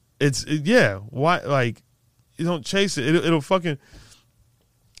know, yeah. Why? Like, you don't chase it. It'll fucking.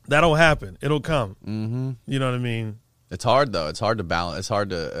 That'll happen. It'll come. Mm-hmm. You know what I mean? It's hard, though. It's hard to balance. It's hard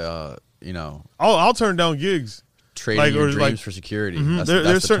to, I'll turn down gigs. trading your or dreams for security. That's,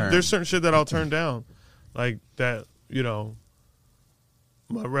 There's the term. certain shit that I'll turn down, like that. You know,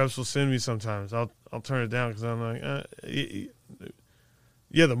 my reps will send me sometimes. I'll turn it down because I'm like,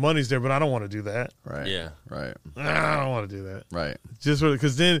 yeah, the money's there, but I don't want to do that. Right. Yeah. Right. I don't want to do that. Right. Just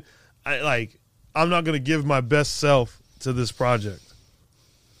because then, I'm not going to give my best self to this project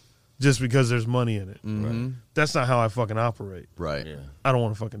just because there's money in it. Mm-hmm. That's not how I fucking operate. Right. Yeah. I don't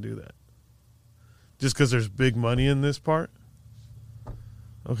want to fucking do that. Just because there's big money in this part.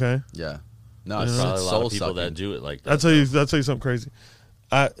 Okay. Yeah. No, There's it's, probably it's a lot soul of people sucking. that do it like that. I'll tell you something crazy.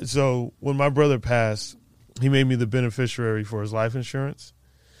 So when my brother passed, he made me the beneficiary for his life insurance,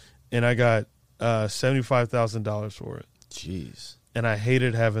 and I got $75,000 for it. Jeez. And I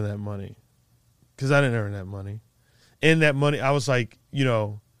hated having that money because I didn't earn that money. And that money, I was like,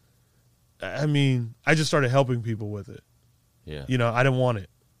 I mean, I just started helping people with it. Yeah. I didn't want it.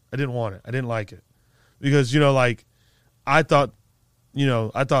 I didn't like it because, I thought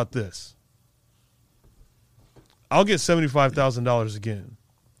this. I'll get $75,000 again,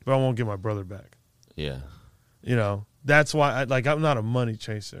 but I won't get my brother back. Yeah. That's why I'm not a money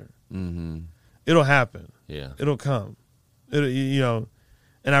chaser. Mm-hmm. It'll happen. Yeah. It'll come. And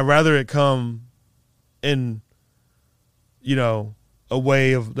I'd rather it come in, a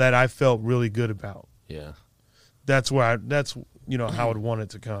way of that I felt really good about. Yeah. That's how I'd want it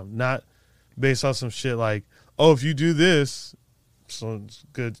to come. Not based on some shit like, oh, if you do this, so it's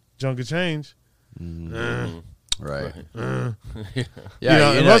good chunk of change. Mm-hmm. Right.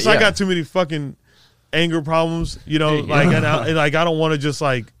 Yeah. Unless I got too many fucking anger problems, and I don't want to just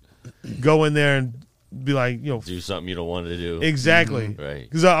go in there and be like, Do something you don't want to do. exactly, Right.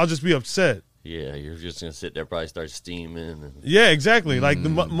 because I'll just be upset. Yeah, you're just going to sit there, probably start steaming. And Yeah, exactly. Like the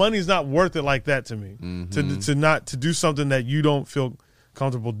money's not worth it like that to me. To do something that you don't feel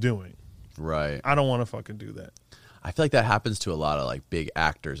comfortable doing. Right. I don't want to fucking do that. I feel like that happens to a lot of big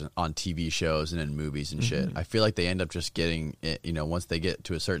actors on TV shows and in movies and shit. I feel like they end up just getting, once they get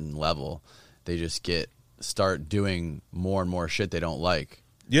to a certain level, they just start doing more and more shit they don't like.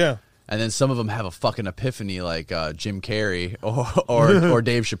 Yeah. And then some of them have a fucking epiphany like Jim Carrey or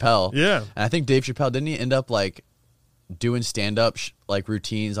Dave Chappelle. Yeah. And I think Dave Chappelle, didn't he end up doing stand-up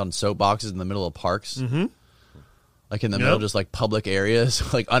routines on soapboxes in the middle of parks? Mm-hmm. Like in the middle of just public areas,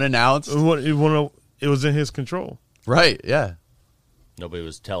 unannounced? It was in his control. Right, yeah. nobody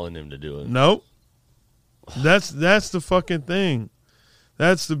was telling him to do it. Nope. That's the fucking thing.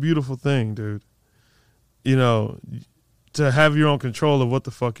 That's the beautiful thing, dude. To have your own control of what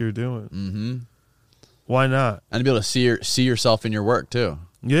the fuck you're doing. Mm-hmm. Why not? And to be able to see yourself in your work too.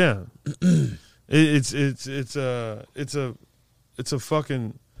 Yeah. It's a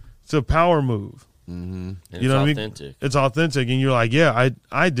power move. Mm-hmm. And You know what I mean? authentic. It's authentic, and you're like, yeah,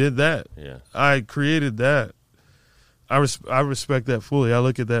 I did that. Yeah. I created that. I respect that fully. I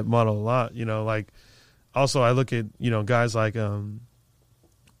look at that model a lot. Also I look at guys like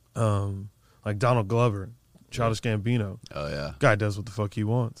Donald Glover, Childish Gambino. Oh yeah. Guy does what the fuck he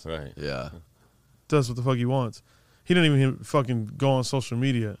wants. Right. Yeah. Does what the fuck he wants. He doesn't even fucking go on social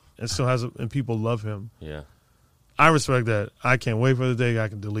media and still and people love him. Yeah. I respect that. I can't wait for the day I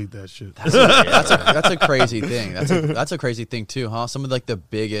can delete that shit. That's a crazy thing. That's a crazy thing too, huh? Some of the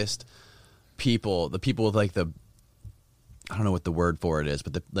biggest people, the people with I don't know what the word for it is,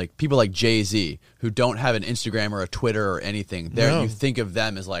 but people like Jay-Z who don't have an Instagram or a Twitter or anything. You think of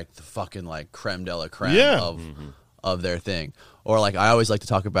them as the fucking creme de la creme Yeah. of their thing. Or like I always like to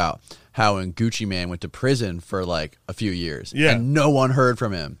talk about how when Gucci Mane went to prison for like a few years, and no one heard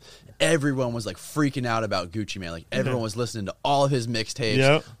from him. Everyone was like freaking out about Gucci Mane. Like everyone was listening to all of his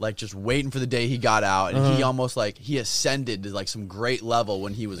mixtapes, like just waiting for the day he got out. And he almost like he ascended to like some great level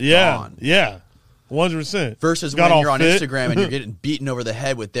when he was gone. Yeah, 100%. Versus when you're on Instagram and you're getting beaten over the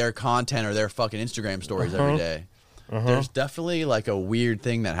head with their content or their fucking Instagram stories every day. There's definitely like a weird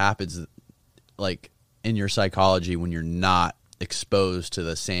thing that happens like in your psychology when you're not exposed to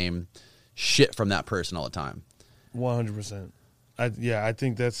the same shit from that person all the time. 100%. I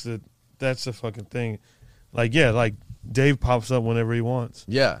think that's the fucking thing. Like like Dave pops up whenever he wants.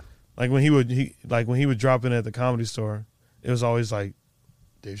 Yeah. Like when he would drop in at the Comedy Store, it was always like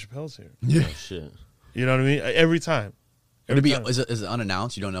Dave Chappelle's here. Yeah. Oh, shit. You know what I mean? Every time. Is it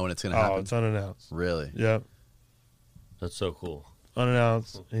unannounced? You don't know when it's going to happen? Oh, it's unannounced. Really? Yeah. That's so cool.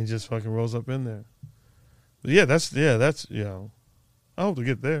 Unannounced, and he just fucking rolls up in there. But that's you know, I hope to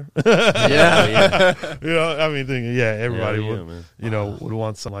get there. Yeah. You know, I mean, everybody would, man. you know, would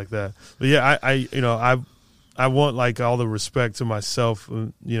want something like that. But yeah, I want like all the respect to myself.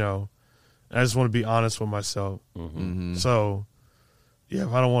 You know, I just want to be honest with myself. Mm-hmm. So, yeah,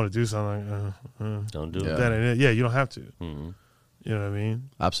 if I don't want to do something, Don't do it. that ain't it. Yeah, you don't have to. Mm-hmm. You know what I mean?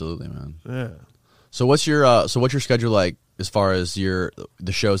 Absolutely, man. Yeah. So what's your schedule like as far as the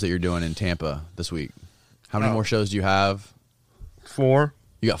shows that you're doing in Tampa this week? How many more shows do you have? 4.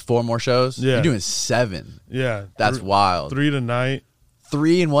 You got 4 more shows? Yeah. You're doing 7. Yeah. That's wild. 3 tonight.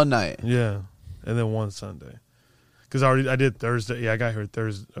 3 in one night. Yeah. And then 1 Sunday. Because I did Thursday. Yeah, I got here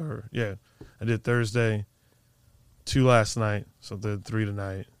Thursday. I did Thursday, 2 last night. So the 3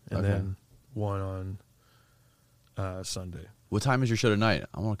 tonight. And then 1 on Sunday. What time is your show tonight?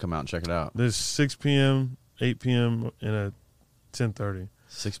 I want to come out and check it out. There's 6 p.m., 8 p.m., and a 10:30.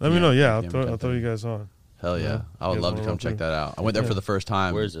 6 Let me know. Yeah, I'll 8 p.m., throw you guys on. Hell yeah. I would You guys love to wanna come roll check through? that out. I went there for the first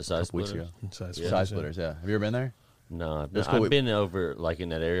time. Where is it, a Side couple weeks Splitters? ago. Side Splitters, yeah. Have you ever been there? No, It's cool. I've been over like in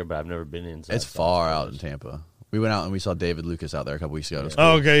that area, but I've never been inside. It's far out in Tampa. We went out and we saw David Lucas out there a couple weeks ago. It was Oh,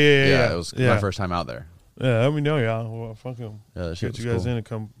 cool. okay, yeah. It was my first time out there. Yeah, let me know, y'all. Well, fucking Yeah, that shit get you was guys cool. in and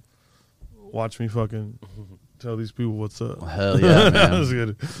come watch me fucking tell these people what's up. Hell yeah, man. That was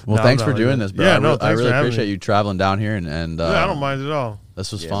good. Well, No, thanks I'm for not doing like this, that. bro. Yeah, I thanks really for having appreciate me. you traveling down here and Yeah, I don't mind at all.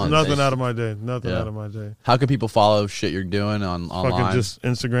 This was Yeah, fun. Nothing thanks. out of my day. Nothing Yeah. out of my day. How can people follow shit you're doing online? Fucking just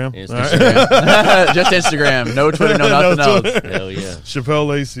Instagram. Instagram. All right? Instagram. Just Instagram. No Twitter, no nothing No else. Twitter. Hell yeah. Chappelle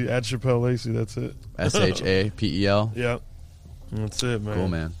Lacey at Chappelle Lacey. That's it. SHAPEL. Yep. That's it, man. Cool,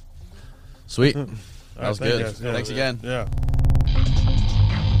 man. Sweet. All That was thank you good. guys. Yeah. Thanks again. Yeah.